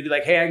commodity for me to be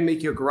like, hey, I can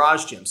make you a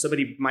garage gym.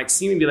 Somebody might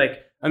see me and be like,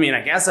 I mean,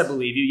 I guess I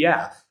believe you.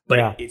 Yeah.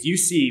 But if you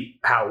see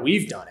how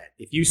we've done it,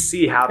 if you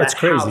see how that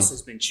house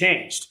has been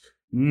changed,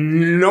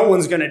 no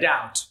one's going to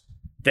doubt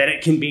that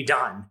it can be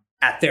done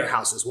at their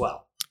house as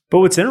well. But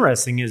what's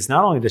interesting is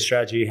not only the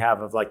strategy you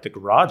have of like the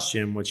garage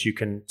gym, which you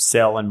can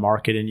sell and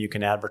market and you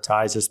can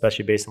advertise,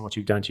 especially based on what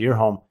you've done to your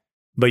home,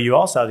 but you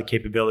also have the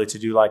capability to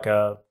do like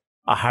a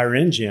higher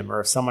end gym,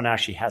 or if someone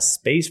actually has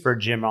space for a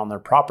gym on their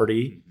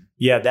property,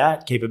 you have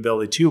that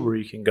capability too, where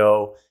you can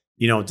go,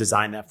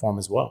 design that for them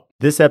as well.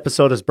 This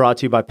episode is brought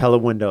to you by Pella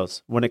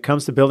Windows. When it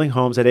comes to building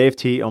homes at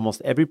AFT,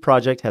 almost every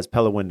project has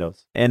Pella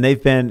Windows. And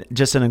they've been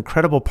just an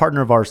incredible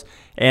partner of ours.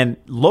 And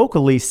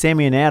locally,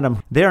 Sammy and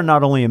Adam, they are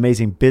not only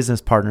amazing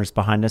business partners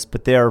behind us,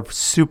 but they are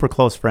super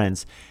close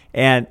friends.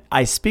 And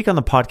I speak on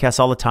the podcast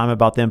all the time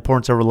about the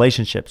importance of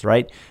relationships,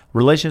 right?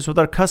 Relationships with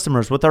our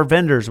customers, with our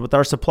vendors, with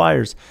our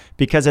suppliers,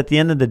 because at the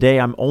end of the day,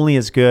 I'm only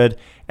as good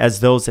as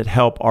those that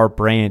help our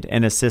brand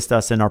and assist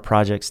us in our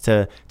projects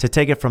to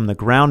take it from the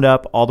ground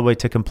up all the way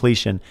to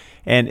completion.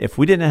 And if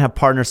we didn't have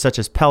partners such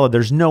as Pella,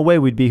 there's no way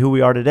we'd be who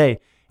we are today.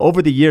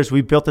 Over the years,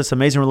 we've built this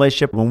amazing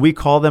relationship. When we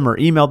call them or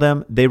email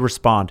them, they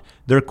respond.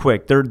 They're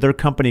quick. Their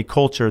company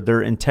culture,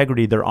 their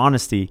integrity, their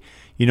honesty,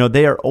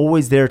 they are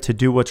always there to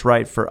do what's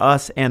right for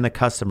us and the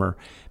customer.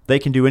 They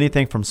can do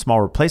anything from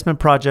small replacement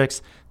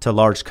projects to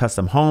large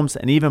custom homes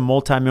and even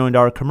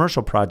multi-million-dollar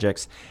commercial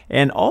projects.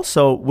 And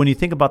also, when you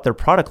think about their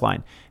product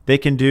line, they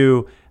can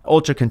do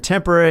ultra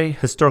contemporary,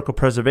 historical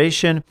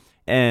preservation,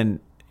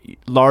 and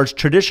large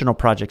traditional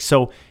projects.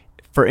 So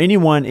for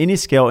anyone, any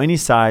scale, any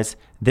size,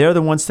 they're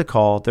the ones to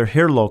call. They're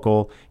here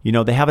local.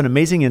 They have an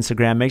amazing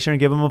Instagram. Make sure and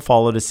give them a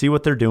follow to see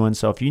what they're doing.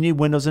 So if you need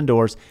windows and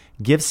doors,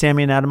 give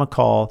Sammy and Adam a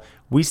call.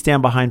 We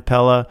stand behind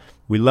Pella.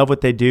 We love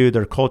what they do,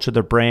 their culture,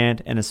 their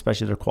brand, and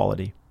especially their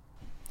quality.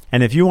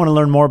 And if you want to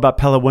learn more about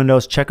Pella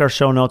Windows, check our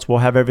show notes. We'll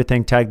have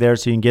everything tagged there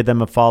so you can give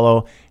them a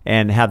follow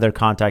and have their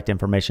contact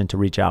information to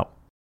reach out.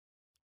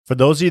 For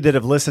those of you that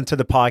have listened to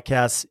the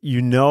podcast,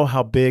 you know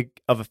how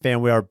big of a fan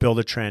we are of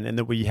Buildertrend and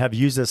that we have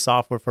used this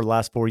software for the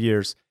last 4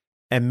 years.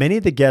 And many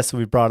of the guests that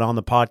we brought on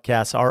the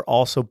podcast are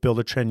also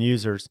Buildertrend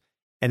users.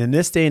 And in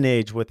this day and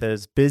age, with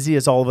as busy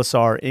as all of us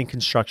are in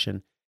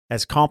construction,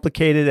 as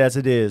complicated as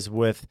it is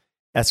with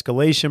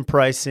escalation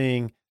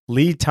pricing,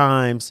 lead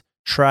times,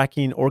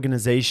 tracking,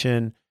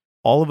 organization,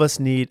 all of us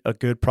need a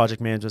good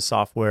project management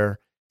software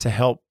to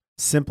help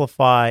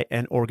simplify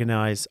and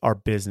organize our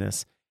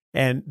business.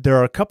 And there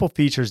are a couple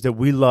features that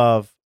we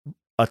love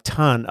a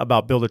ton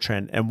about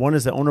Buildertrend. And one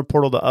is the owner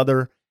portal. The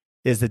other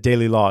is the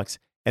daily logs.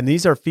 And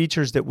these are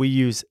features that we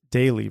use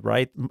daily,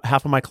 right?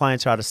 Half of my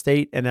clients are out of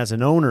state. And as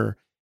an owner,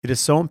 it is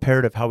so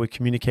imperative how we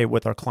communicate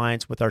with our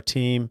clients, with our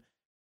team,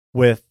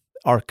 with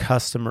our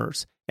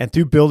customers. And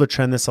through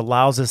Buildertrend, this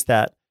allows us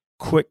that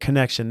quick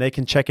connection. They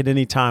can check at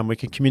any time. We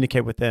can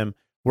communicate with them.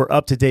 We're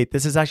up to date.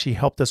 This has actually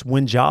helped us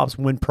win jobs,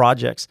 win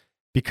projects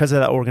because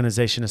of that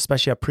organization,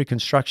 especially at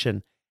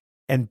pre-construction.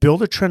 And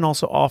Buildertrend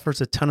also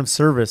offers a ton of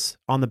service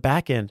on the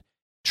back end,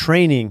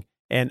 training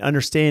and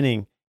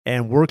understanding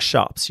and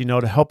workshops,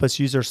 to help us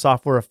use their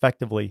software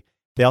effectively.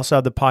 They also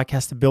have the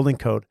podcast, The Building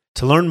Code.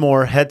 To learn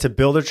more, head to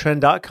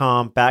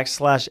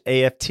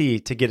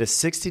buildertrend.com/AFT to get a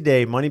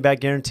 60-day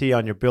money-back guarantee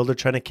on your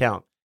Buildertrend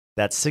account.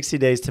 That's 60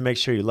 days to make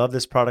sure you love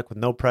this product with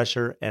no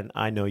pressure, and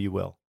I know you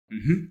will.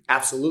 Mm-hmm.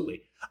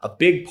 Absolutely. A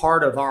big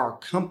part of our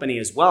company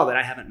as well that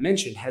I haven't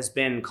mentioned has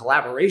been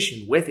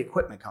collaboration with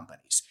equipment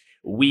companies.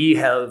 We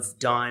have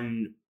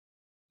done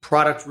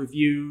product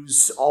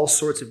reviews, all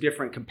sorts of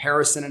different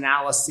comparison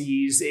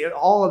analyses.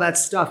 All of that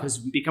stuff has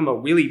become a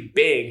really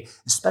big,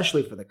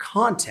 especially for the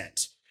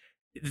content.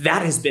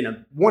 That has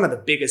been one of the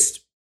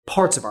biggest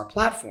parts of our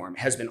platform,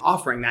 has been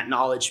offering that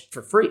knowledge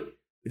for free.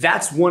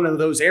 That's one of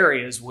those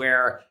areas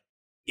where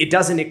it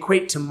doesn't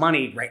equate to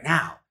money right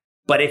now.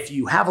 But if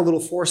you have a little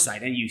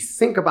foresight and you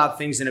think about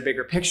things in a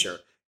bigger picture,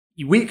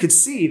 we could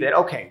see that,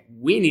 okay,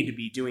 we need to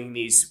be doing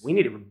these. We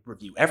need to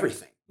review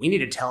everything. We need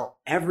to tell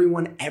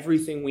everyone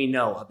everything we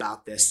know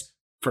about this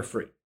for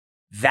free.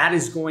 That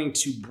is going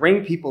to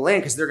bring people in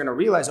because they're going to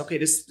realize, okay,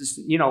 this,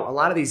 a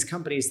lot of these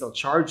companies, they'll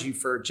charge you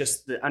for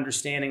just the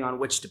understanding on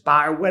which to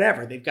buy or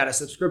whatever. They've got a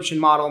subscription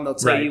model and they'll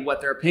tell you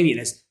what their opinion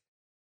is.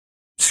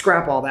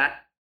 Scrap all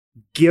that.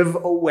 Give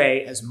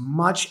away as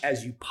much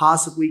as you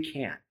possibly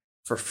can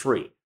for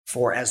free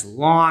for as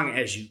long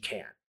as you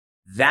can.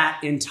 That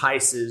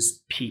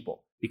entices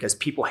people because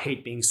people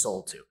hate being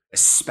sold to,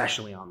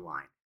 especially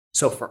online.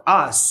 So for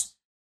us,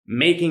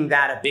 making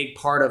that a big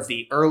part of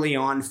the early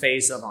on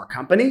phase of our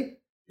company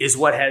is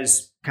what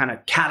has kind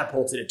of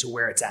catapulted it to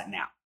where it's at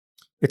now.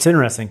 It's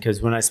interesting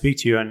because when I speak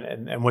to you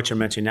and what you're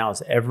mentioning now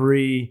is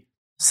every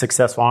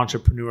successful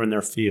entrepreneur in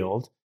their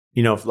field,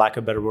 for lack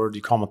of a better word,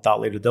 you call them a thought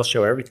leader, they'll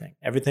show everything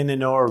they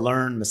know or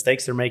learn,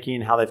 mistakes they're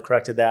making, how they've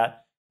corrected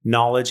that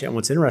knowledge. And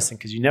what's interesting,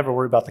 because you never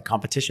worry about the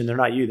competition. They're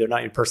not you, they're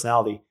not your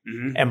personality.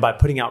 Mm-hmm. And by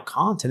putting out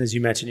content, as you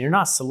mentioned, you're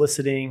not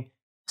soliciting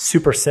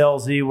super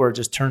salesy where it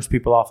just turns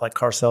people off like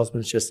car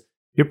salesmen. It's just,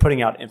 you're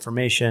putting out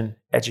information,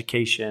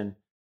 education,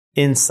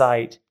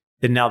 insight,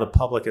 that now the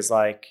public is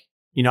like,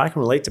 I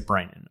can relate to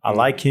Brandon. I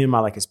like him. I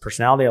like his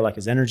personality. I like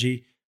his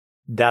energy.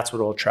 That's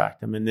what will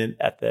attract them. And then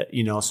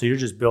so you're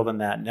just building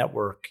that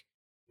network,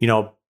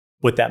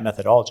 with that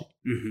methodology.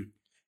 Mm-hmm.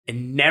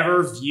 And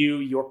never view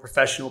your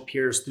professional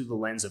peers through the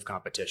lens of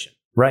competition.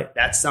 Right.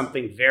 That's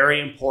something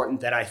very important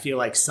that I feel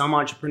like some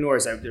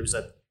entrepreneurs, there was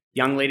a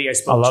young lady I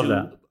spoke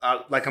to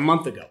like a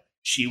month ago.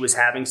 She was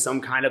having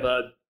some kind of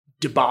a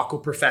debacle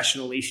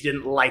professionally. She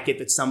didn't like it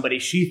that somebody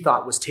she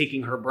thought was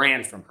taking her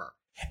brand from her.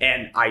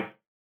 And I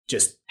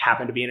just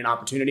happened to be in an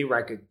opportunity where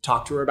I could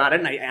talk to her about it.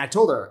 And I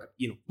told her,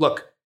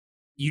 look,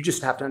 you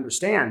just have to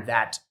understand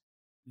that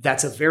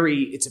it's a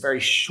very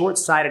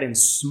short-sighted and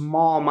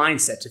small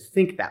mindset to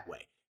think that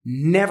way.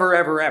 Never,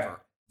 ever,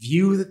 ever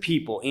view the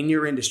people in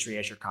your industry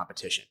as your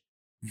competition.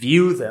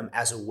 View them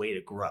as a way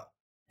to grow.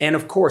 And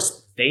of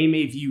course, they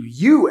may view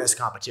you as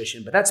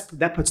competition, but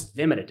that puts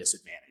them at a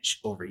disadvantage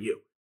over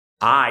you.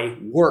 I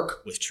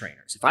work with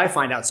trainers. If I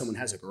find out someone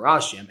has a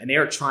garage gym and they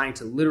are trying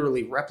to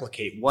literally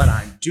replicate what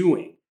I'm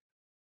doing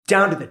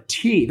down to the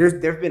T, there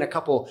have been a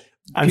couple.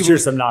 I'm sure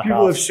some knockoffs.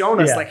 People have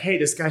shown us like, hey,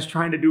 this guy's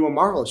trying to do a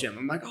Marvel gym.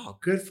 I'm like, oh,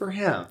 good for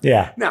him.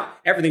 Yeah. Now,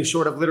 everything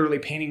short of literally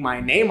painting my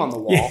name on the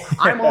wall,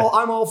 I'm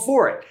all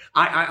for it.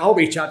 I'll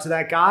reach out to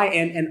that guy,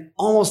 and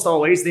almost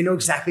always they know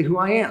exactly who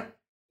I am.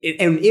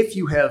 And if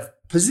you have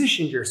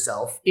positioned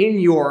yourself in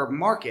your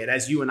market,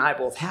 as you and I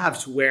both have,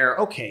 to where,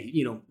 okay,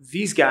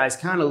 these guys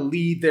kind of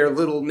lead their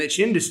little niche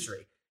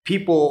industry.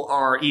 People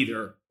are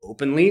either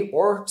openly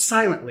or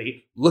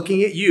silently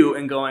looking at you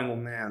and going, well,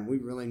 man, we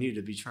really need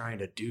to be trying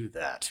to do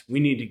that. We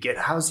need to get,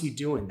 how's he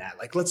doing that?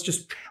 Like, let's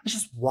just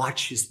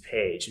watch his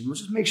page and we'll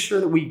just make sure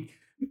that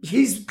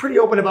he's pretty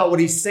open about what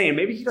he's saying.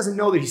 Maybe he doesn't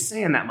know that he's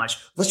saying that much.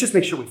 Let's just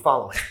make sure we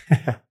follow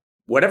him.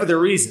 Whatever their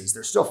reasons,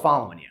 they're still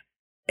following you.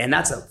 And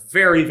that's a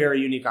very, very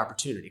unique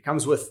opportunity. It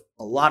comes with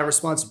a lot of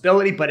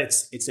responsibility, but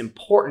it's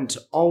important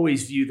to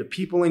always view the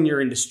people in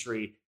your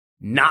industry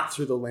not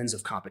through the lens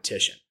of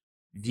competition.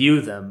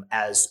 View them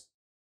as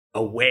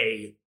a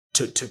way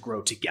to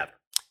grow together.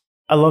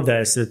 I love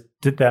that. It's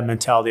that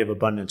mentality of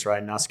abundance,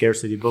 right? Not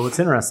scarcity. But what's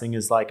interesting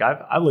is like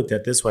I looked at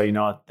it this way,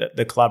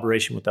 the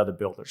collaboration with other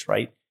builders,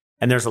 right?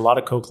 And there's a lot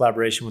of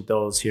co-collaboration with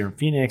those here in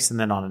Phoenix and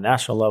then on a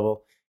national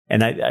level.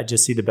 And I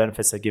just see the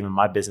benefits that give in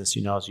my business,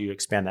 as you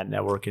expand that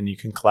network and you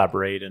can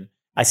collaborate. And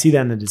I see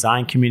that in the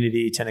design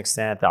community to an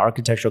extent, the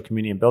architectural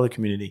community and builder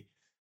community.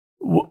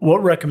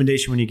 What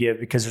recommendation would you give?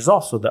 Because there's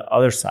also the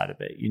other side of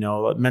it.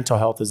 Mental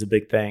health is a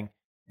big thing.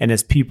 And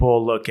as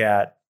people look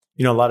at,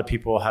 a lot of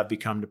people have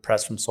become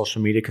depressed from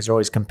social media because they're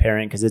always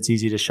comparing, because it's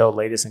easy to show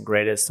latest and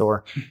greatest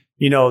or,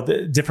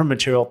 the different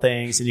material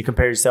things. And you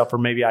compare yourself, or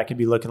maybe I could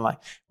be looking like,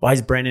 why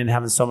is Brandon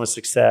having so much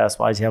success?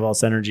 Why does he have all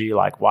this energy?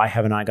 Like, why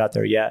haven't I got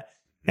there yet?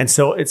 And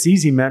so it's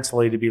easy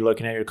mentally to be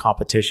looking at your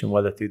competition,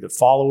 whether through the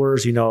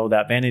followers,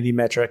 that vanity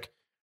metric,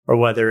 or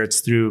whether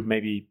it's through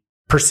maybe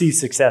perceived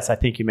success I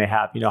think you may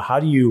have. How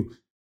do you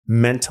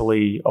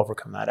mentally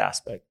overcome that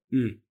aspect?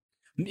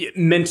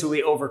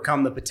 Mentally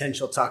overcome the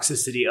potential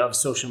toxicity of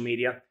social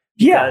media?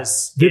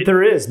 Yes,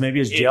 there is.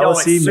 Maybe it's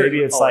jealousy. Maybe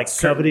it's like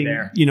coveting,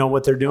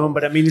 what they're doing.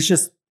 But I mean, it's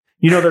just,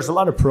 there's a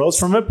lot of pros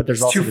from it, but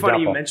there's also too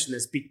funny you mentioned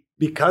this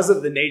because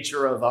of the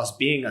nature of us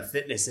being a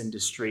fitness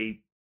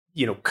industry,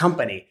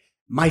 company.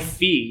 My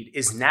feed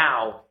is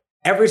now,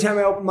 every time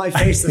I open my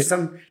face, there's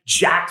some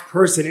jacked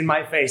person in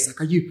my face. Like,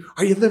 are you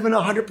living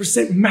 100%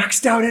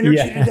 maxed out energy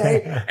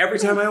today? Every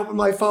time I open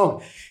my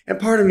phone. And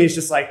part of me is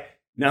just like,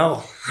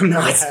 no, I'm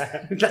not.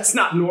 That's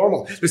not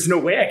normal. There's no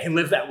way I can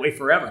live that way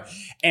forever.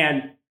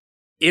 And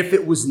if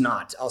it was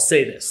not, I'll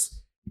say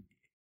this.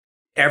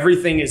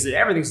 Everything's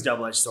a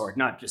double-edged sword,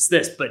 not just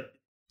this, but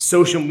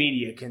social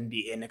media can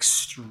be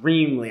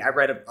I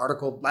read an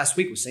article last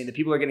week was saying that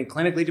people are getting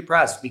clinically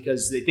depressed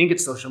because they think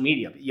it's social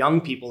media. But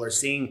young people are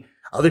seeing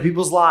other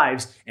people's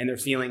lives and they're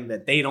feeling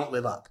that they don't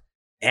live up.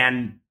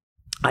 And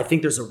I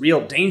think there's a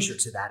real danger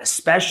to that,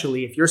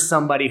 especially if you're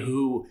somebody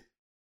who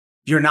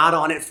you're not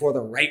on it for the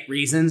right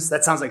reasons.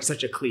 That sounds like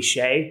such a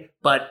cliche,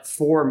 but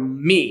for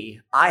me,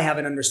 I have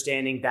an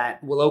understanding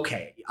that, well,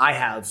 okay, I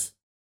have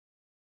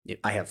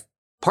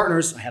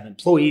partners, I have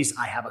employees,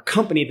 I have a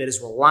company that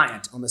is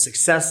reliant on the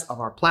success of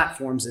our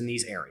platforms in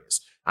these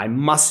areas.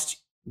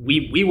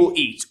 We will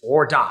eat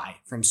or die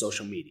from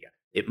social media.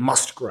 It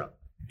must grow.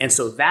 And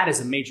so that is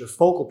a major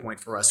focal point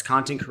for us,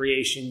 content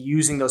creation,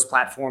 using those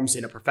platforms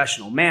in a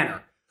professional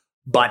manner,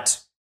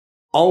 but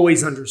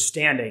always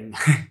understanding,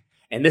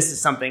 and this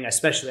is something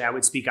especially I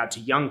would speak out to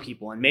young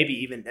people and maybe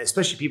even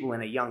especially people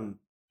in a young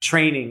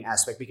training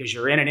aspect, because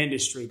you're in an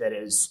industry that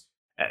is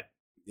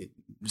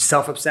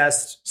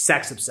self-obsessed,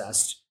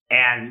 sex-obsessed,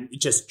 and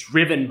just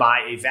driven by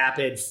a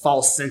vapid,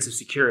 false sense of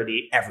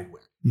security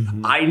everywhere.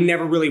 Mhm. I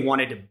never really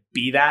wanted to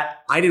be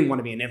that. I didn't want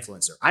to be an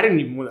influencer. I didn't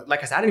even want to,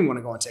 like I said, I didn't want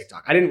to go on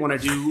TikTok. I didn't want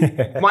to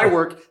do my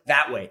work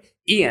that way.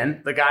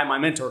 Ian, the guy, my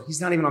mentor, he's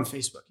not even on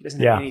Facebook. He doesn't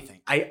have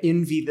anything. I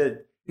envy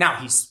now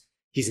he's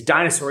a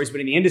dinosaur. He's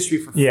been in the industry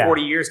for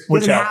 40 years. He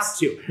doesn't have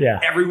to. Yeah.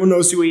 Everyone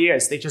knows who he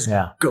is. They just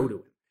go to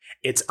him.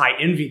 I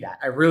envy that.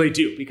 I really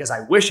do, because I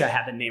wish I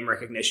had the name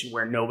recognition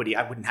where I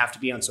wouldn't have to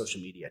be on social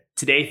media.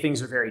 Today,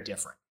 things are very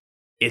different.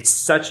 It's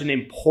such an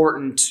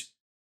important,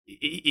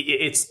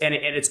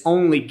 it's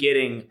only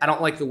getting, I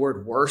don't like the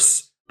word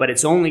worse, but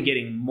it's only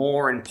getting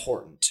more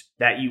important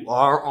that you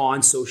are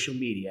on social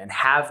media and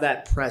have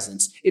that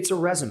presence. It's a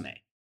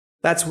resume.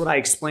 That's what I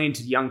explain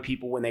to young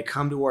people when they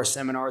come to our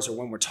seminars or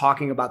when we're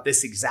talking about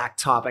this exact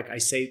topic. I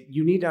say,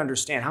 you need to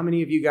understand, how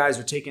many of you guys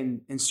are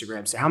taking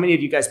Instagram? So how many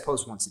of you guys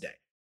post once a day?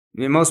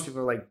 I mean, most people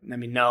are like,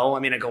 no. I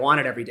mean, I go on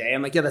it every day.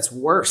 I'm like, yeah, that's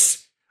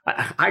worse.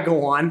 I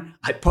go on,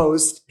 I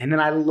post, and then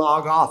I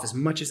log off as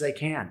much as I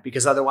can,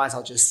 because otherwise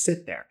I'll just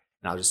sit there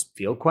and I'll just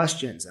field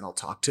questions and I'll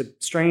talk to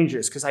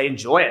strangers because I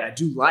enjoy it. I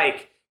do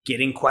like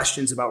getting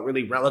questions about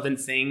really relevant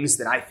things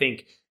that I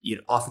think,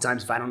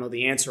 oftentimes if I don't know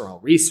the answer,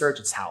 I'll research.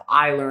 It's how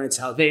I learn. It's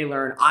how they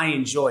learn. I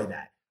enjoy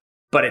that.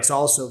 But it's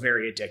also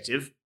very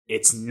addictive.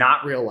 It's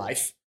not real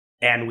life.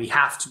 And we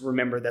have to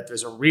remember that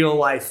there's a real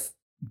life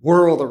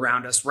world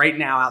around us right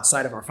now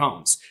outside of our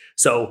phones.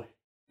 So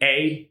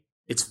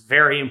it's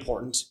very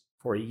important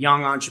for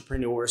young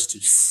entrepreneurs to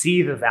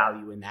see the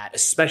value in that,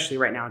 especially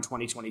right now in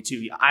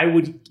 2022. I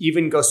would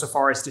even go so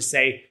far as to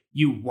say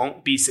you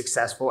won't be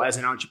successful as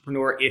an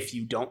entrepreneur if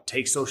you don't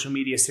take social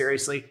media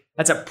seriously.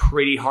 That's a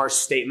pretty harsh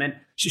statement.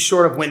 Just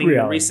short of winning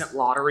the recent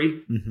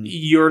lottery,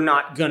 you're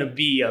not going to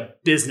be a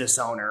business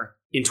owner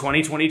in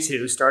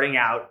 2022 starting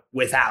out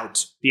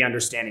without the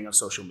understanding of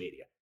social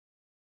media.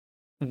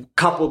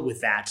 Coupled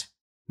with that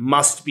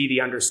must be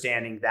the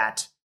understanding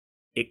that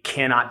it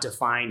cannot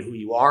define who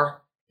you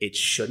are. It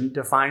shouldn't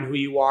define who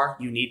you are.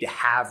 You need to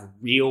have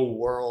real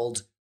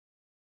world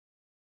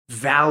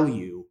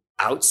value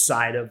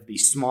outside of the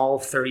small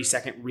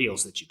 30-second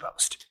reels that you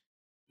post.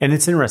 And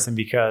it's interesting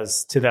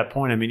because to that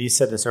point, I mean, you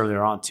said this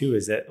earlier on too,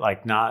 is that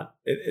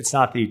it's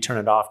not that you turn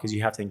it off because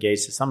you have to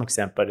engage to some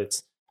extent, but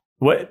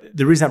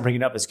the reason I'm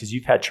bringing it up is because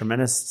you've had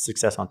tremendous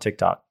success on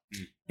TikTok.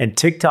 Mm-hmm. And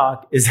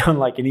TikTok is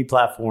unlike any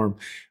platform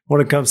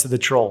when it comes to the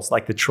trolls,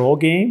 like the troll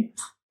game.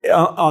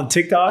 On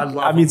TikTok,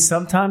 I mean,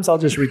 sometimes I'll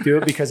just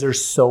redo it because they're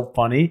so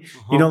funny.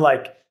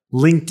 Like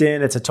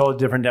LinkedIn, it's a totally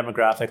different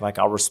demographic. Like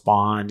I'll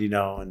respond,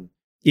 and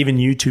even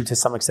YouTube to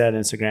some extent,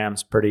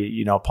 Instagram's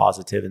pretty,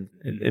 positive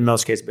in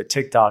most cases. But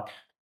TikTok,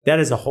 that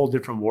is a whole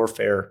different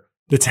warfare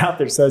that's out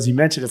there. So as you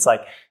mentioned, it's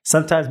like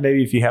sometimes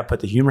maybe if you have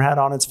put the humor hat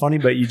on, it's funny,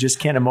 but you just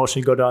can't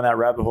emotionally go down that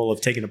rabbit hole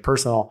of taking a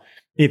personal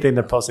anything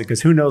they're posting,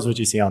 because who knows what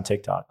you see on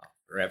TikTok.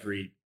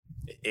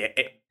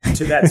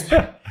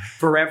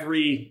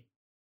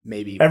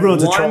 Maybe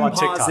everyone's one a troll on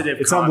TikTok. Positive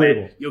it's comment,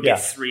 unbelievable. You'll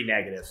get 3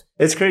 negatives.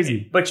 It's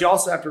crazy. But you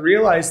also have to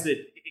realize that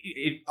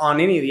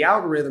on any of the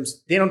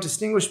algorithms, they don't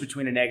distinguish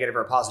between a negative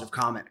or a positive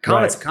comment.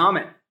 Comment's a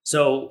comment.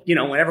 So,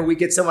 whenever we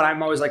get someone,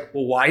 I'm always like,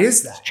 well, why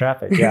is that? It's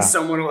traffic, yeah.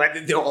 Someone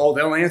will,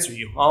 they'll answer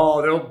you.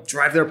 Oh, they'll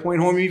drive their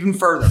point home even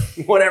further.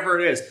 Whatever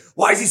it is.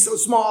 Why is he so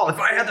small? If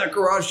I had that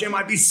garage gym,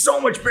 I'd be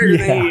so much bigger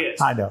than he is.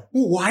 I know.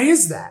 Well, why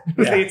is that?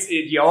 Yeah.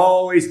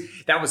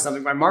 That was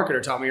something my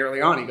marketer taught me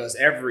early on. He goes,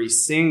 every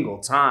single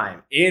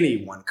time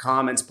anyone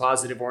comments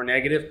positive or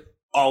negative,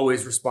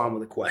 always respond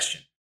with a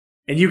question.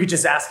 And you could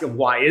just ask them,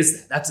 why is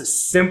that? That's a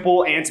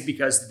simple answer,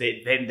 because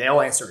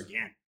they'll answer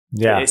again.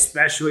 Yeah.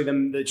 Especially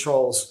the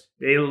trolls.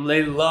 They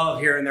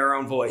love hearing their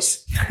own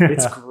voice.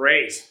 It's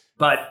great.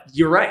 But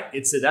you're right.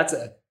 That's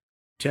a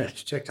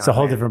TikTok. It's a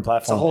whole different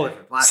platform. It's a whole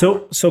different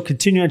platform. So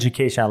continuing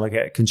education, I look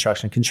at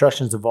construction.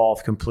 Construction's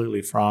evolved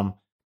completely from,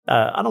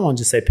 I don't want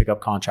to just say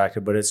pickup contractor,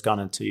 but it's gone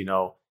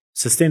into,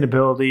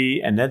 sustainability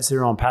and net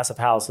zero and passive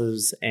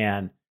houses.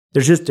 And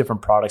there's just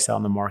different products out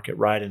in the market,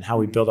 right? And how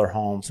we build our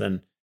homes and,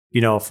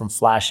 from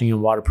flashing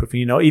and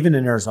waterproofing, even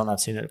in Arizona,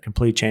 I've seen a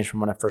complete change from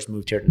when I first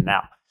moved here to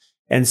now.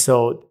 And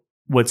so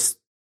what's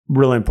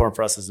really important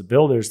for us as a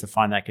builder is to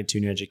find that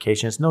continuing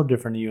education. It's no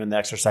different to you in the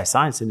exercise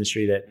science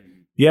industry, that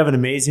you have an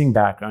amazing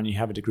background, you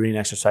have a degree in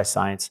exercise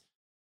science,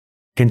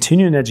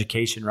 continuing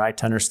education, right?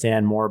 To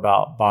understand more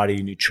about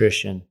body,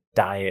 nutrition,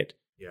 diet,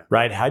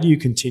 right? How do you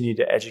continue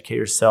to educate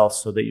yourself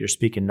so that you're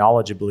speaking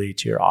knowledgeably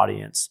to your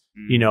audience,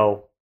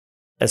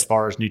 as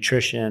far as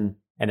nutrition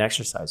and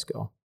exercise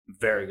go?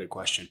 Very good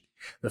question.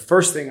 The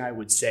first thing I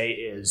would say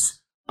is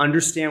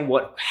understand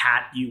what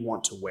hat you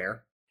want to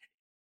wear.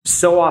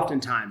 So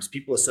oftentimes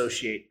people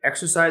associate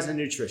exercise and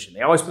nutrition.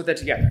 They always put that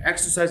together.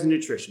 Exercise and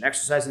nutrition,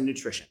 exercise and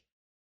nutrition.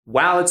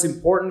 While it's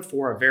important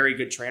for a very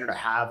good trainer to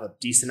have a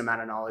decent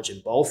amount of knowledge in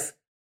both,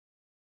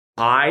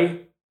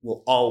 I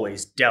will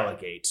always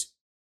delegate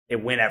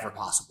it whenever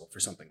possible for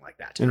something like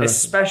that,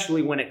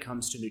 especially when it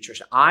comes to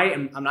nutrition.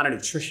 I'm not a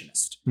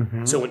nutritionist.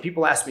 Mm-hmm. So when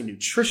people ask me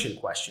nutrition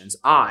questions,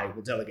 I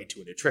will delegate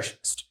to a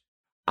nutritionist.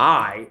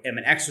 I am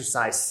an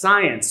exercise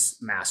science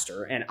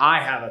master, and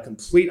I have a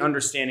complete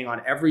understanding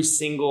on every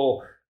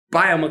single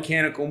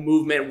biomechanical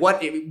movement,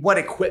 what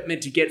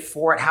equipment to get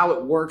for it, how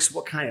it works,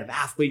 what kind of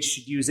athletes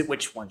should use it,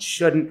 which ones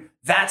shouldn't.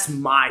 That's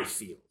my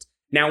field.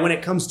 Now, when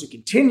it comes to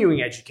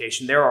continuing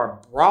education, there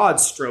are broad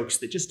strokes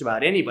that just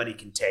about anybody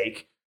can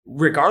take,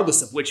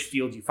 regardless of which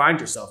field you find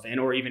yourself in,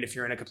 or even if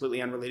you're in a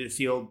completely unrelated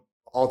field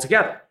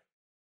altogether.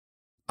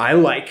 I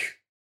like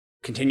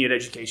continued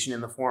education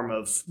in the form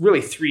of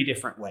really 3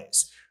 different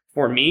ways.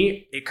 For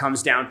me, it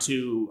comes down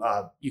to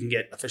you can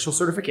get official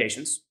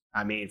certifications.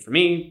 I mean, for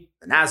me,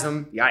 the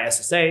NASM, the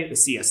ISSA, the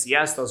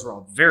CSCS, those are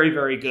all very,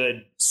 very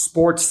good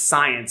sports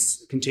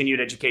science continued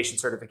education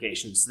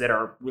certifications that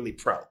are really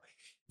pro.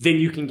 Then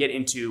you can get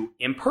into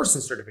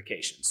in-person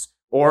certifications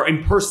or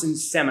in-person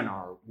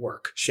seminar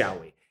work, shall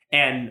we?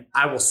 And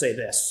I will say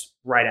this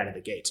right out of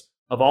the gate.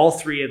 Of all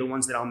 3 of the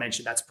ones that I'll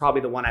mention, that's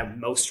probably the one I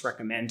most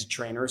recommend to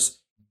trainers.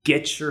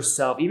 Get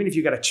yourself, even if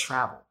you got to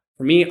travel.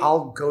 For me,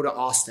 I'll go to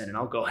Austin and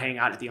I'll go hang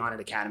out at the Onnit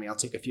Academy. I'll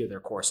take a few of their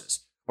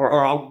courses.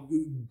 Or I'll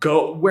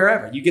go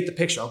wherever. You get the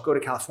picture. I'll go to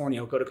California.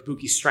 I'll go to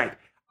Kabuki Strength.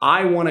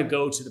 I want to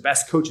go to the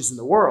best coaches in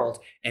the world.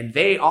 And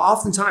they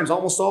oftentimes,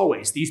 almost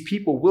always, these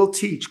people will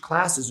teach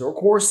classes or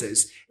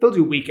courses. They'll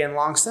do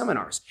weekend-long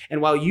seminars.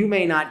 And while you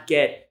may not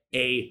get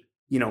a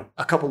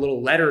couple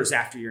little letters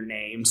after your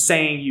name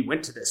saying you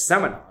went to this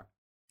seminar,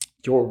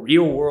 your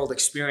real-world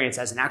experience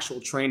as an actual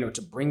trainer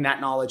to bring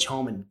that knowledge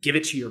home and give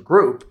it to your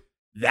group,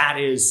 that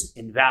is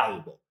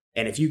invaluable.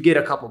 And if you get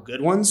a couple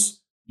good ones,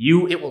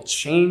 it will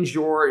change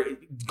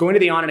going to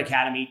the Onnit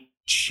Academy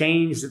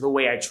changed the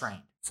way I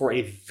trained for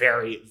a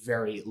very,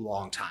 very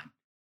long time.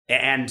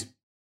 And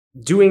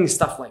doing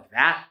stuff like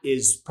that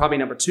is probably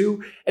number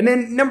 2. And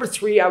then number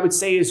 3, I would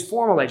say, is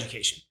formal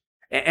education.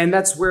 And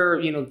that's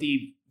where,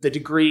 the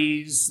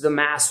degrees, the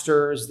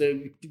masters,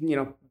 the,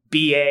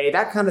 BA,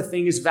 that kind of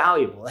thing is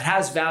valuable. It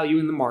has value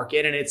in the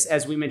market. And it's,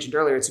 as we mentioned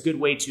earlier, it's a good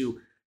way to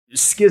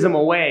schism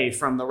away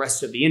from the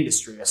rest of the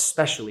industry,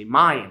 especially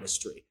my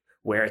industry,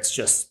 where it's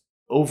just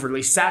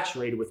overly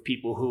saturated with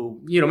people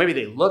who, maybe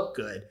they look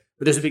good,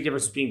 but there's a big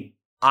difference between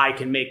I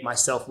can make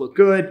myself look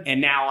good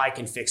and now I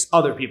can fix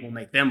other people,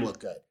 make them look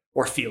good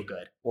or feel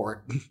good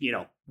or,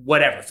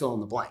 whatever, fill in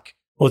the blank.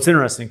 Well, it's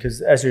interesting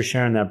because as you're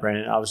sharing that,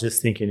 Brandon, I was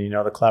just thinking,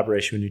 the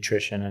collaboration with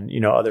nutrition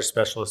and, other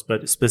specialists,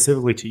 but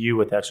specifically to you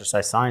with the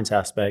exercise science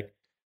aspect,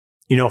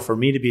 for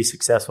me to be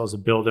successful as a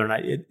builder,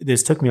 and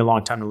this took me a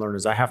long time to learn,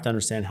 is I have to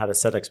understand how to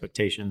set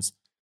expectations.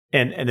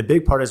 And the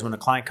big part is when a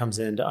client comes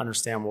in to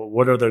understand, well,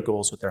 what are their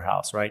goals with their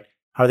house, right?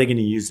 How are they going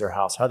to use their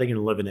house? How are they going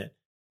to live in it?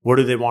 Where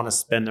do they want to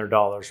spend their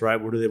dollars,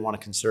 right? Where do they want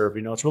to conserve?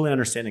 It's really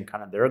understanding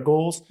kind of their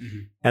goals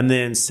and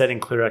then setting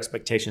clear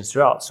expectations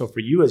throughout. So for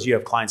you, as you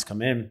have clients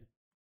come in,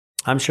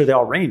 I'm sure they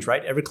all range,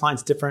 right? Every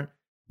client's different.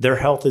 Their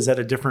health is at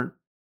a different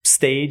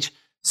stage.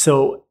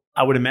 So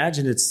I would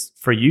imagine it's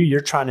for you,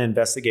 you're trying to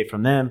investigate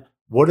from them.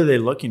 What are they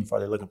looking for?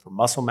 Are they looking for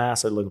muscle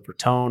mass? Are they looking for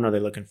tone? Are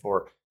they looking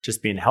for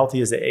just being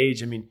healthy as they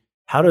age? I mean,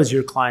 how does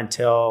your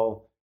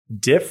clientele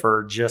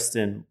differ just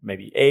in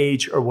maybe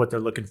age or what they're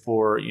looking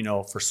for,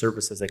 for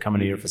service as they come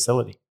into your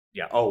facility?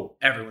 Yeah. Oh,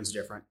 everyone's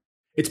different.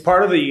 It's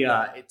part of the,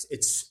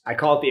 I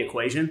call it the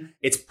equation.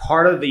 It's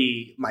part of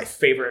my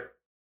favorite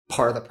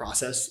part of the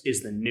process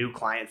is the new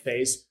client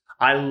phase.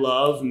 I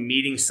love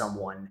meeting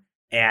someone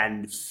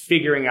and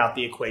figuring out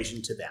the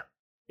equation to them,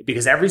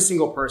 because every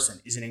single person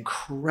is an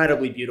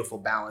incredibly beautiful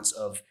balance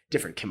of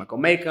different chemical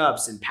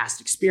makeups and past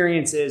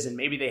experiences. And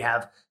maybe they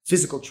have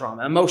physical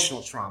trauma,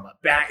 emotional trauma,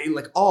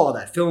 like all of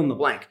that, fill in the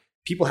blank.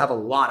 People have a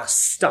lot of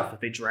stuff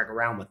that they drag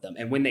around with them.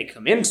 And when they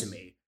come into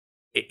me,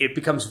 it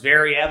becomes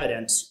very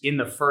evident in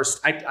the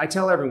first, I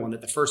tell everyone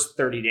that the first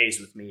 30 days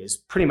with me is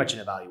pretty much an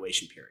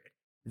evaluation period.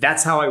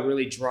 That's how I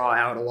really draw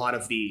out a lot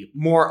of the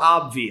more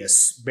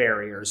obvious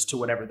barriers to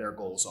whatever their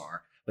goals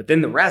are. But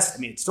then the rest,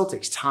 it still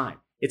takes time.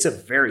 It's a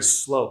very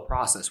slow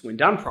process. When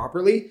done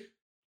properly,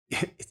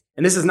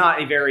 and this is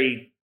not a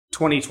very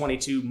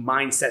 2022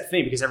 mindset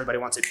thing because everybody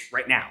wants it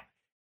right now.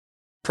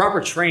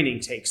 Proper training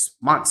takes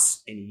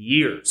months and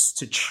years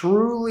to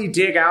truly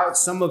dig out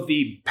some of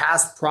the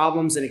past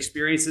problems and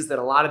experiences that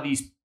a lot of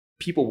these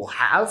people will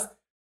have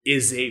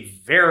is a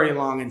very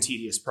long and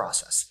tedious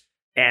process.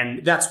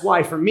 And that's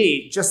why for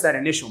me, just that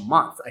initial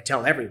month, I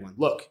tell everyone,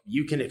 look,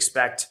 you can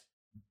expect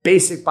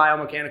basic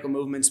biomechanical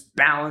movements,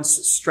 balance,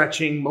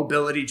 stretching,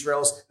 mobility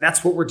drills.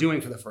 That's what we're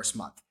doing for the first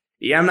month.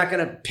 Yeah, I'm not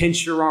going to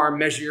pinch your arm,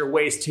 measure your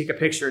waist, take a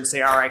picture and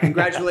say, all right,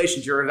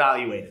 congratulations, you're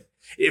evaluated.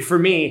 For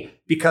me,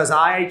 because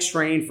I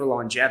train for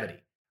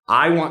longevity,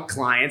 I want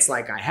clients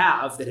like I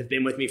have that have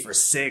been with me for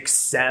 6,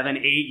 7,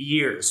 8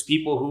 years.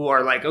 People who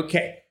are like,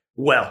 okay,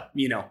 well,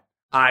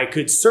 I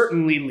could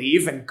certainly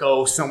leave and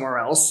go somewhere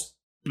else.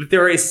 But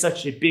there is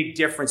such a big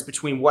difference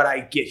between what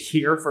I get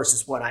here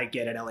versus what I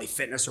get at LA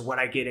Fitness or what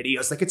I get at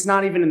EOS. Like it's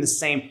not even in the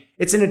same,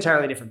 it's an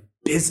entirely different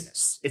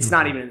business. It's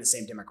not even in the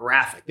same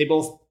demographic. They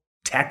both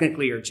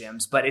technically are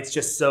gyms, but it's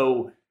just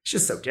so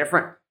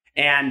different.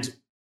 And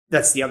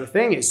that's the other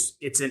thing is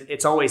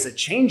it's always a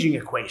changing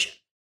equation.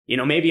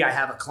 Maybe I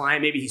have a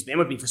client, maybe he's been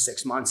with me for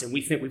 6 months and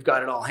we think we've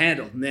got it all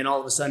handled. And then all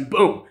of a sudden,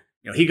 boom,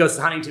 he goes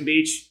to Huntington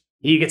Beach,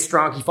 He gets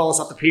drunk. He falls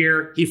off the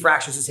pier. He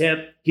fractures his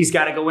hip. He's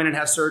got to go in and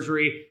have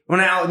surgery. Well,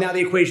 now the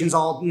equation's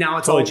now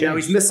it's all, now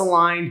he's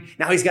misaligned.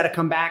 Now he's got to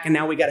come back, and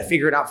now we got to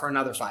figure it out for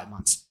another 5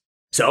 months.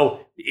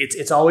 So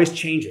it's always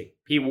changing.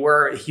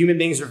 Human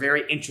beings are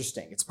very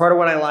interesting. It's part of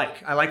what I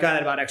like. I like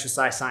that about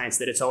exercise science,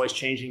 that it's always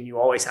changing. You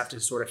always have to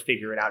sort of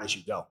figure it out as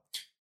you go.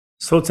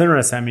 So it's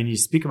interesting. I mean, you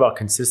speak about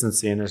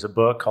consistency, and there's a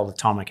book called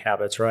Atomic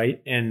Habits,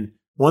 right? And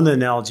one of the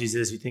analogies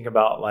is you think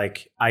about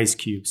like ice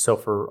cubes. So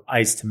for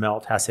ice to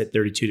melt, it has to hit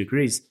 32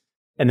 degrees.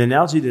 And the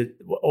analogy that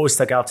always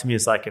stuck out to me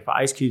is like if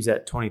ice cube's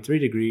at 23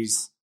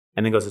 degrees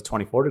and then goes to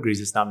 24 degrees,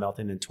 it's not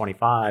melting in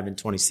 25 and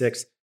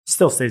 26. It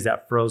still stays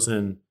that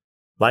frozen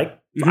like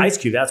ice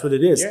cube. That's what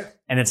it is. Yeah.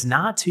 And it's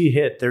not till you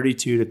hit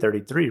 32 to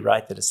 33,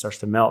 right, that it starts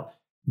to melt.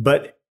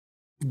 But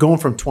going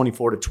from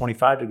 24 to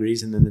 25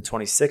 degrees and then the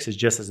 26 is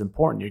just as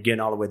important. You're getting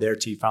all the way there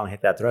till you finally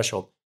hit that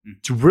threshold.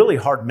 It's really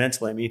hard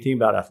mentally. I mean, you think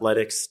about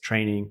athletics,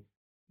 training,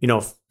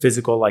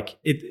 physical, like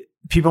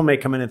people may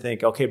come in and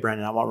think, okay,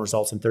 Brandon, I want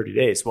results in 30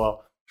 days.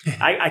 Well,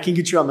 I can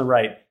get you on the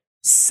right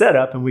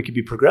setup and we could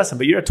be progressing,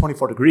 but you're at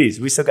 24 degrees.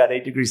 We still got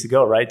 8 degrees to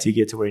go, right? To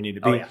get to where you need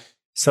to be. Oh, yeah.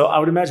 So I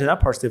would imagine that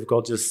part's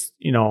difficult, just,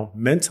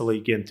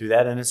 mentally getting through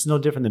that. And it's no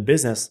different than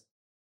business.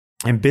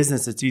 In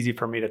business, it's easy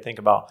for me to think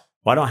about,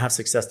 well, I don't have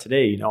success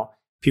today,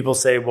 People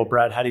say, well,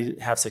 Brad, how do you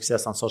have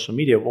success on social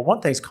media? Well,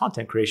 one thing's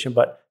content creation,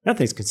 but another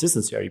thing's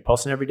consistency. Are you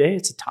posting every day?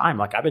 It's a time.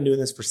 Like I've been doing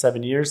this for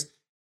 7 years.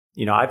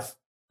 I've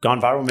gone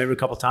viral maybe a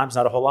couple of times,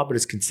 not a whole lot, but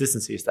it's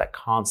consistency. It's that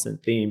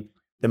constant theme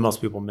that most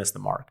people miss the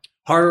mark.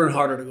 Harder and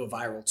harder to go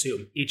viral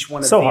too. Each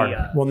one of hard.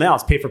 Well, now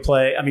it's pay for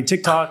play. I mean,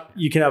 TikTok,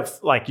 you can have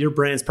like your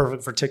brand's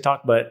perfect for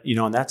TikTok, but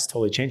and that's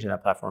totally changing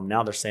that platform.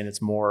 Now they're saying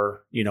it's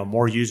more,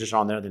 more users are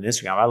on there than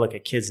Instagram. I look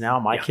at kids now,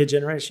 my kid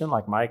generation,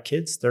 like my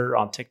kids, they're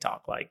on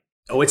TikTok. Like,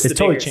 it's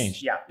totally biggest,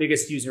 changed. Yeah,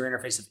 biggest user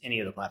interface of any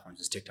of the platforms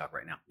is TikTok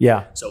right now.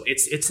 Yeah. So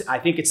it's I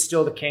think it's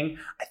still the king.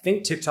 I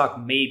think TikTok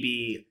may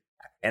be,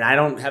 and I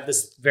don't have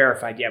this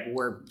verified yet,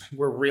 but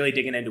we're really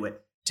digging into it.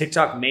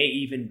 TikTok may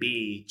even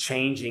be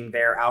changing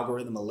their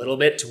algorithm a little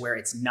bit to where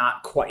it's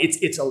not quite.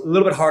 It's a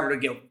little bit harder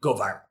to go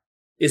viral,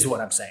 is what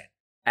I'm saying.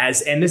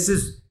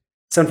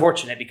 It's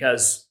unfortunate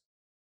because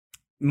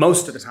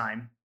most of the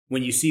time,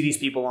 when you see these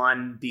people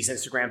on these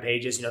Instagram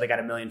pages, they got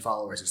 1 million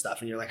followers and stuff.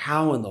 And you're like,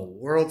 how in the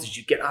world did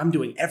you I'm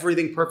doing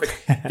everything perfect.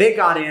 They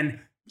got in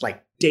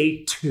like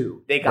day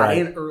 2. They got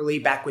in early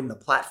back when the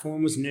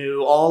platform was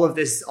new. All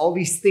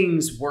these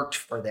things worked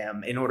for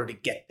them in order to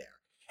get there.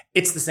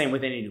 It's the same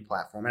with any new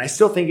platform. And I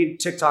still think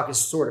TikTok is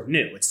sort of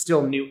new. It's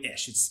still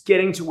new-ish. It's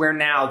getting to where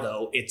now,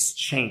 though, it's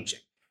changing.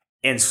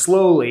 And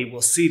slowly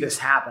we'll see this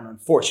happen.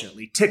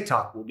 Unfortunately,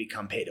 TikTok will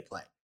become pay to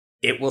play.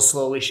 It will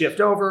slowly shift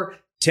over.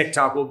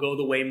 TikTok will go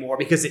the way more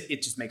because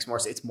it just makes more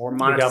sense. It's more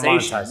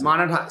monetization.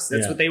 Monetize.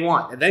 That's what they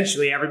want.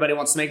 Eventually, everybody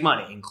wants to make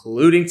money,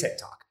 including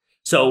TikTok.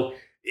 So,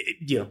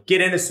 get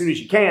in as soon as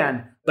you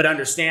can, but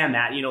understand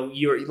that,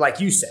 you're,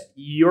 like you said,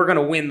 you're going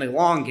to win the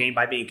long game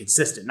by being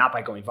consistent, not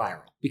by going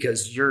viral,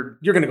 because you're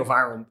going to go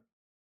viral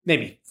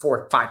maybe 4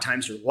 or 5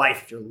 times your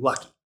life if you're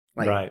lucky.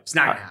 It's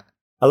not going to happen.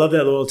 I love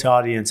that loyal to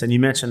audience. And you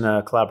mentioned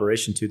the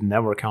collaboration to the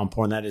network, how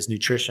important that is.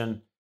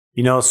 Nutrition.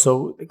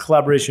 So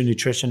collaboration,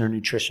 nutrition or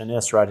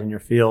nutritionist, right, in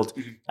your field.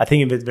 Mm-hmm. I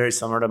think of it very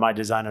similar to my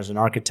designers and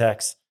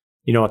architects,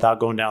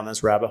 without going down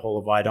this rabbit hole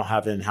of why I don't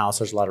have it in-house.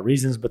 There's a lot of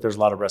reasons, but there's a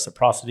lot of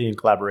reciprocity and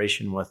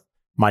collaboration with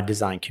my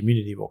design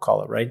community, we'll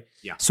call it, right?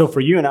 Yeah. So for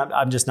you, and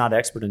I'm just not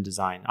expert in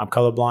design. I'm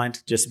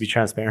colorblind, just to be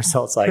transparent.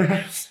 So it's like,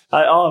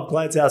 I'll have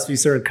clients ask me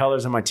certain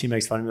colors and my team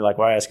makes fun of me like,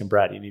 why are you asking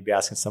Brad? You need to be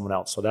asking someone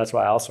else. So that's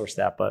why I outsource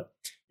that. But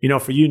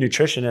for you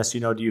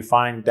nutritionists, do you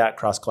find that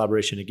cross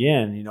collaboration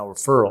again,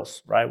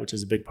 referrals, right? Which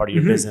is a big part of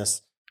your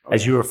business.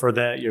 As you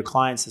refer your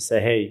clients to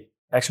say, hey,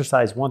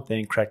 exercise one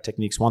thing, correct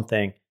techniques one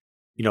thing,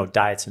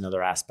 diet's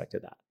another aspect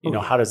of that.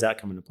 How does that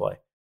come into play?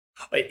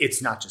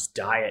 It's not just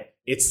diet.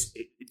 It's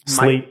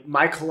sleep.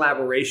 My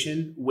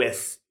collaboration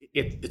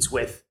it's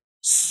with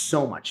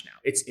so much now.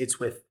 It's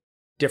with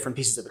different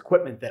pieces of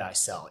equipment that I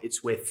sell.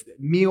 It's with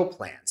meal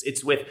plans.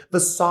 It's with the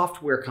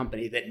software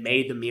company that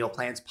made the meal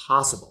plans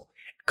possible.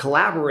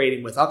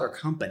 Collaborating with other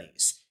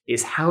companies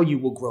is how you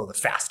will grow the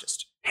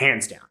fastest,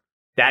 hands down.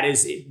 That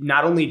is,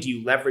 not only do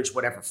you leverage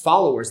whatever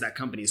followers that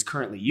company is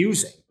currently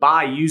using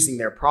by using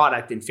their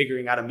product and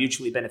figuring out a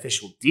mutually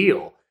beneficial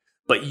deal,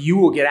 but you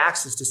will get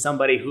access to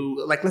somebody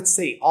who, like, let's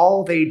say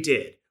all they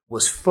did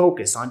was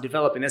focus on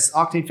developing this.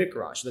 Octane Fit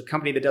Garage, the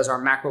company that does our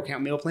macro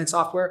count meal plan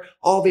software,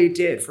 all they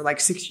did for like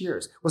 6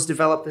 years was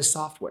develop this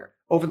software.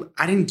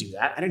 I didn't do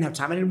that. I didn't have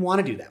time. I didn't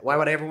want to do that. Why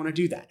would I ever want to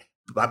do that?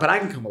 But I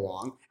can come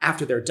along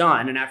after they're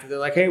done and after they're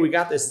like, hey, we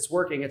got this. It's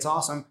working. It's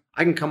awesome.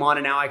 I can come on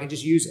and now I can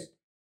just use it.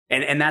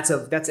 And that's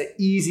an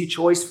easy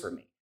choice for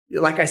me.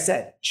 Like I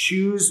said,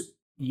 choose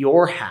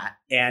your hat.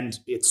 And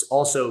it's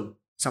also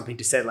something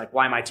to say, like,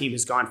 why my team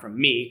has gone from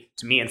me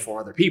to me and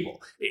 4 other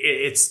people.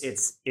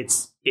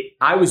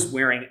 I was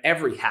wearing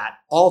every hat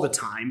all the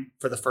time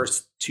for the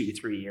first 2 to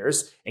 3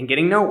 years and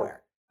getting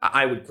nowhere.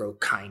 I would grow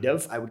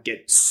I would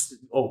get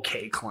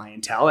okay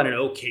clientele at an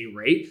okay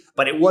rate,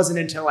 but it wasn't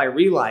until I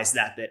realized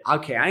that,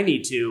 okay, I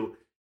need to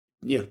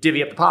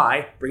divvy up the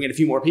pie, bring in a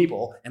few more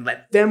people and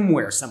let them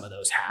wear some of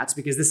those hats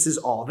because this is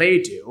all they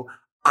do.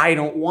 I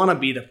don't want to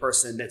be the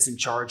person that's in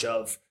charge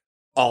of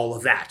all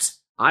of that.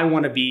 I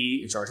want to be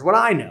in charge of what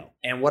I know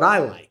and what I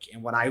like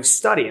and what I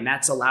study. And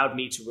that's allowed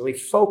me to really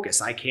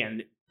focus. I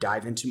can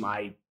dive into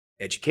my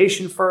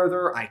education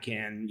further. I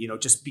can,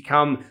 just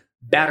become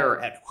better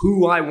at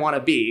who I want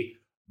to be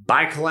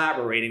by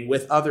collaborating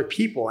with other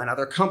people and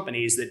other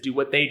companies that do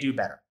what they do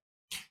better.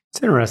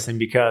 It's interesting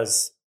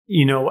because,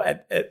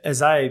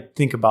 as I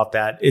think about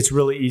that, it's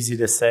really easy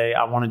to say,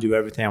 I want to do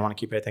everything. I want to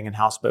keep everything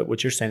in-house. But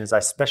what you're saying is I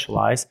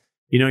specialize.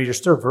 You're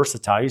still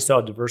versatile. You still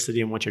have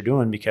diversity in what you're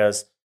doing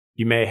because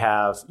you're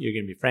going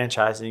to be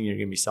franchising, you're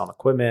going to be selling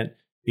equipment,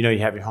 you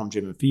have your home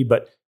gym and fee,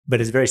 but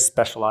it's very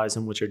specialized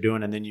in what you're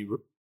doing. And then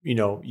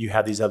you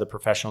have these other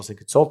professionals and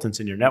consultants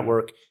in your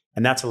network,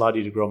 and that's allowed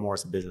you to grow more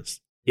as a business.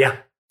 Yeah,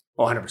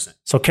 100%.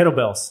 So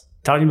kettlebells,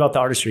 talking about the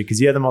artistry,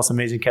 because you have the most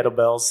amazing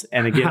kettlebells.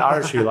 And again,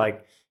 artistry,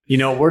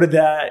 where did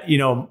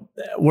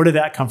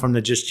that come from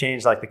to just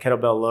change like the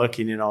kettlebell look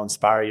and,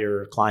 inspire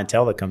your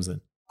clientele that comes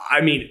in?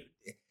 I mean,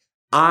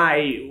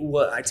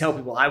 I tell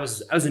people I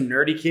was a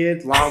nerdy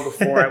kid long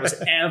before I was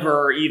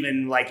ever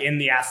even like in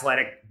the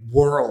athletic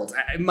world.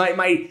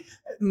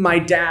 My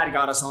dad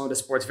got us all into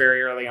sports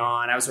very early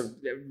on. I was a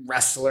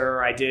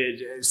wrestler. I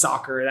did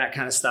soccer, that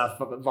kind of stuff,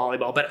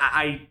 volleyball. But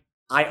I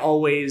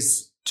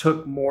always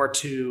took more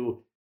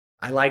to.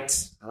 I liked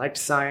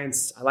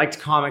science. I liked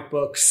comic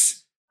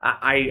books.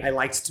 I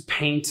liked to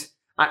paint.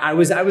 I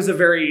was a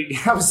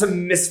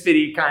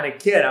misfitty kind of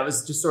kid. I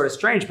was just sort of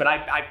strange, but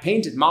I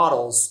painted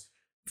models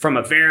from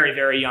a very,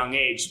 very young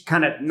age,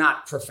 kind of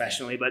not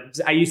professionally, but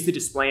I used to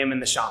display them in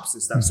the shops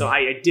and stuff. Mm-hmm. So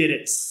I did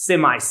it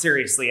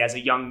semi-seriously as a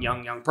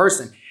young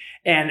person.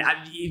 And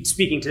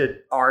speaking to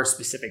our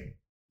specific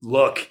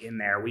look in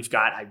there,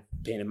 I've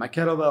painted my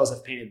kettlebells,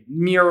 I've painted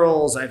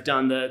murals, I've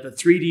done the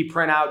 3D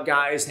printout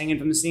guys hanging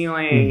from the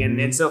ceiling. Mm-hmm.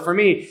 And so for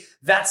me,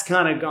 that's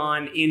kind of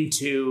gone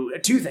into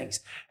two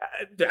things.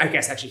 I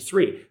guess actually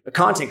three. The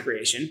content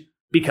creation,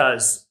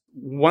 because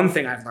one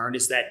thing I've learned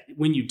is that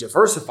when you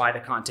diversify the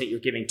content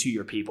you're giving to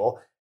your people,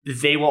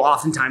 they will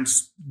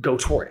oftentimes go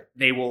toward it.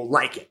 They will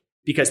like it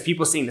because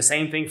people seeing the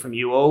same thing from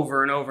you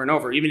over and over and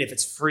over, even if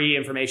it's free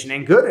information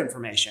and good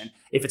information.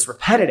 If it's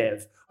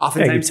repetitive,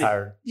 oftentimes they get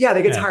tired.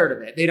 They get tired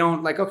of it. They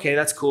don't like, okay,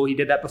 that's cool. He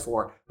did that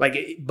before. But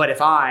if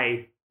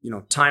I,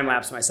 time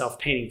lapse myself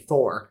painting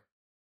Thor,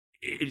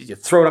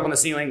 throw it up on the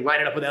ceiling,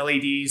 light it up with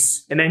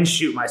LEDs, and then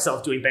shoot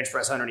myself doing bench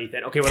press underneath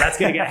it. Okay, well, that's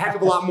going to get a heck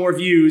of a lot more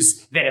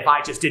views than if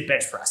I just did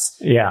bench press.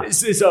 Yeah.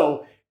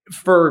 So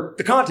for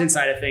the content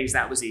side of things,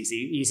 that was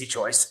easy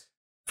choice.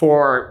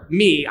 For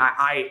me,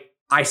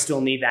 I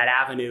still need that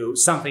avenue,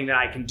 something that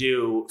I can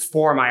do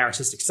for my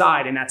artistic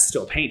side, and that's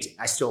still painting.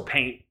 I still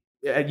paint,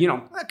 a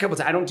couple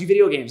times. I don't do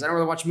video games. I don't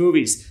really watch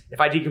movies.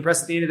 If I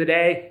decompress at the end of the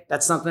day,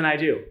 that's something I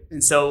do.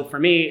 And so for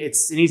me,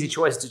 it's an easy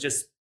choice to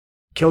just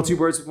kill two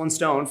birds with one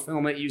stone,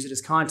 film it, use it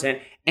as content,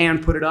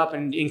 and put it up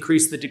and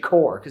increase the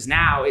decor. Because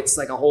now it's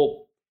like a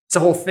whole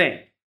thing.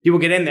 People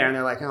get in there and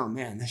they're like, oh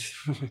man,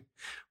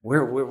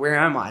 where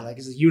am I? Like,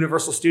 it's a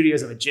Universal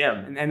Studios of a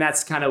gym. And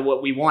that's kind of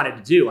what we wanted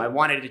to do. I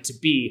wanted it to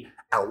be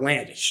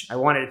outlandish. I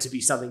wanted it to be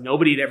something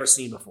nobody had ever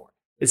seen before.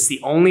 It's the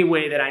only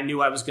way that I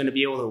knew I was going to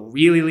be able to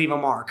really leave a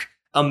mark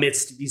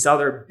amidst these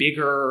other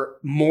bigger,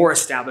 more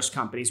established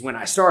companies when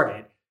I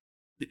started.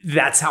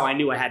 That's how I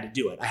knew I had to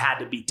do it. I had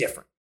to be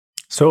different.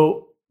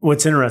 So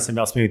what's interesting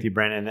about speaking with you,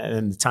 Brandon,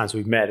 and the times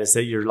we've met is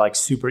that you're like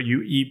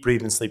you eat,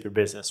 breathe, and sleep your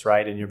business,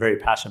 right? And you're very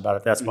passionate about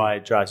it. That's why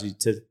it drives you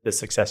to the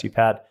success you've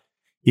had.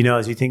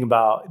 As you think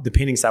about the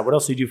painting side, what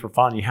else do you do for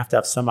fun? You have to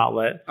have some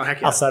outlet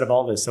outside of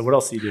all this. So what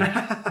else do you do?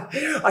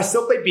 I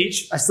still play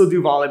beach. I still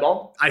do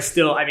volleyball. I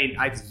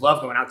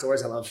love going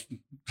outdoors. I love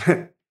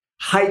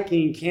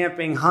hiking,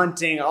 camping,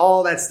 hunting,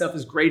 all that stuff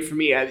is great for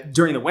me.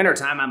 During the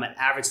wintertime, I'm an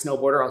avid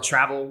snowboarder. I'll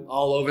travel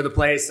all over the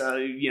place.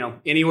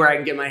 Anywhere I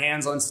can get my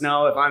hands on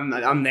snow, if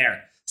I'm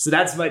there. So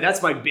that's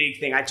my big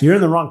thing. You're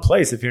in the wrong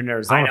place if you're in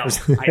Arizona.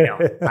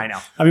 I know.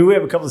 I mean, we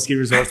have a couple of ski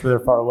resorts, but they're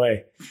far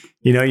away.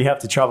 You have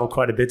to travel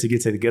quite a bit to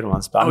get to the good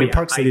ones. But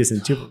Park City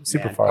isn't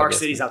super far. Park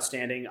City's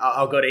outstanding.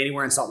 I'll go to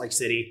anywhere in Salt Lake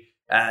City,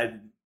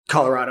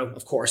 Colorado,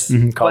 of course.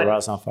 Mm-hmm.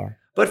 Colorado's not far.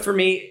 But for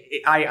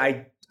me,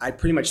 I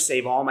pretty much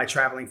save all my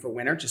traveling for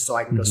winter just so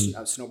I can go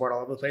snowboard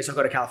all over the place. I'll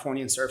go to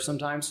California and surf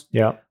sometimes.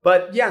 Yeah.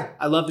 But yeah,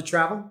 I love to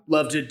travel,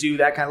 love to do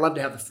that. Kind of love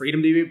to have the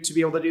freedom to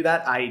be able to do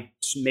that. I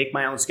make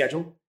my own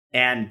schedule.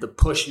 And the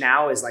push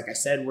now is, like I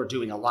said, we're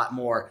doing a lot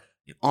more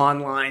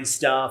online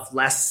stuff,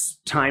 less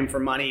time for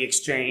money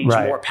exchange,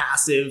 more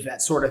passive,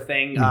 that sort of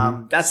thing.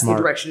 Mm-hmm. That's Smart.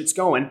 The direction it's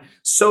going,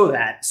 so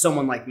that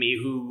someone like me,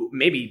 who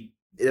maybe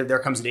there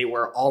comes a day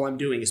where all I'm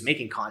doing is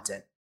making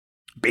content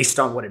based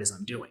on what it is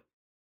I'm doing.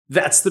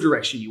 That's the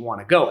direction you want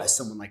to go as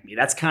someone like me.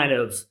 That's kind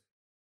of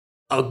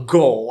a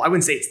goal. I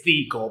wouldn't say it's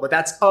the goal, but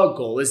that's a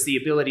goal, is the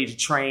ability to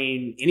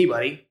train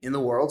anybody in the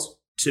world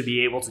to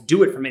be able to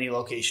do it from any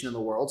location in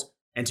the world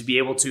and to be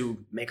able to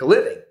make a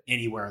living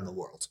anywhere in the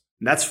world.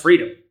 And that's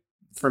freedom.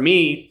 For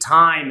me,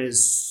 time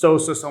is so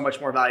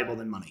much more valuable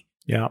than money.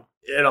 Yeah.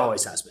 It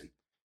always has been.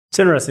 It's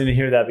interesting to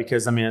hear that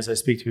because, I mean, as I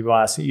speak to people,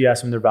 you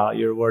ask them their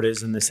value or what it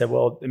is, and they say,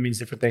 well, it means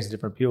different things to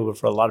different people, but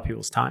for a lot of people,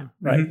 it's time,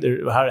 right?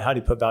 Mm-hmm. How do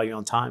you put value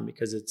on time?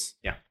 Because it's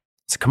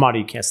a commodity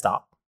you can't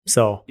stop.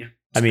 So,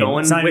 I mean,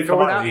 it's not a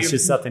commodity. It's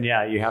just something,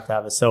 you have to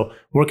have it. So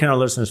where can our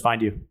listeners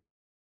find you?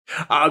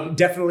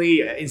 Definitely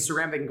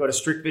Instagram. They can go to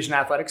Strict Vision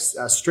Athletics,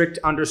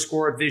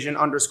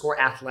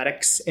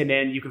 strict_vision_athletics. And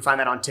then you can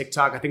find that on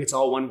TikTok. I think it's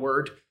all one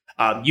word.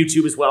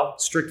 YouTube as well,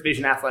 Strict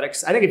Vision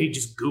Athletics. I think if you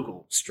just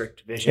Google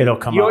Strict Vision, it'll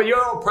come up.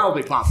 You'll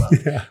probably pop up.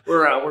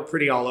 We're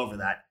pretty all over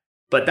that.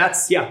 But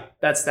that's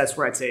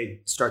where I'd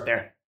say start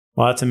there.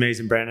 Well, that's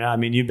amazing, Brandon. I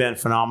mean, you've been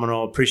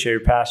phenomenal. Appreciate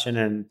your passion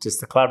and just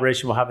the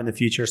collaboration we'll have in the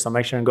future. So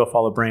make sure and go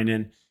follow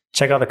Brandon.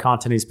 Check out the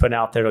content he's putting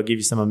out there. It'll give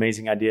you some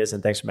amazing ideas.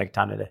 And thanks for making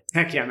time today.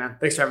 Heck yeah, man.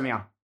 Thanks for having me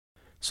on.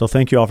 So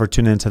thank you all for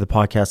tuning into the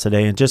podcast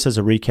today. And just as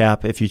a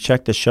recap, if you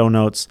check the show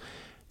notes,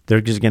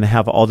 they're just going to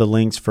have all the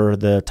links for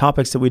the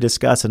topics that we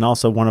discuss. And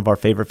also one of our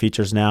favorite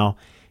features now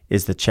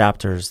is the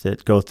chapters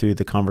that go through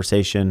the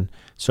conversation.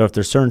 So if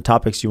there's certain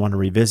topics you want to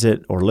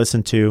revisit or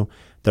listen to,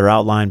 they're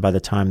outlined by the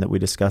time that we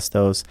discuss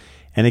those.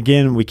 And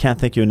again, we can't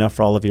thank you enough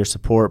for all of your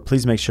support.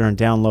 Please make sure and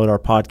download our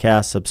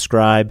podcast,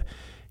 subscribe,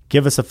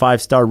 give us a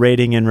 5-star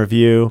rating and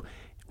review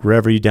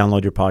wherever you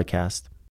download your podcast.